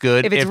music's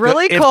good, if it's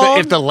really cold,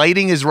 if the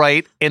lighting is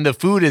right and the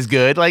food is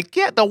good,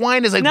 the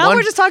wine is like now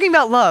we're just talking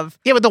about love.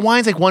 Yeah, but the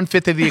wine's like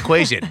 1/5 of the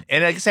equation.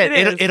 And like I said,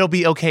 it'll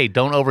be okay.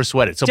 Don't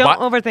oversweat it. So don't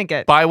overthink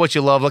it. Buy what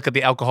you love. Look at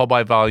the alcohol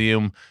by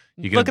volume.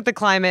 Look at the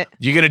climate.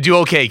 You're going to do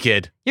okay,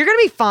 kid. You're going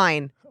to be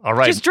fine. All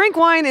right. Just drink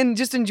wine and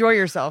just enjoy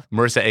yourself.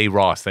 Marissa A.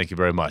 Ross, thank you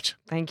very much.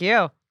 Thank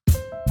you.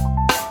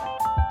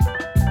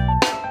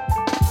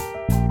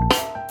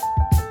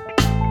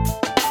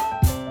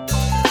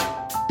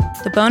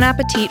 The Bon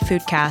Appetit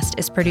Foodcast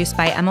is produced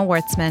by Emma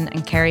Wertzman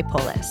and Carrie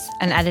Polis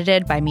and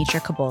edited by Mitra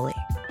Kaboli.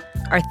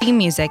 Our theme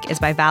music is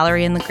by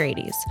Valerie and the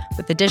Grady's,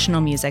 with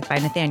additional music by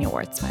Nathaniel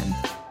Wertzman.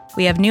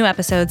 We have new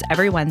episodes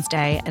every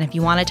Wednesday, and if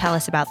you want to tell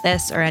us about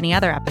this or any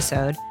other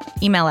episode,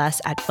 email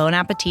us at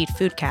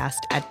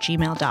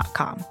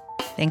bonappetitfoodcast@gmail.com.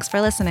 Thanks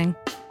for listening.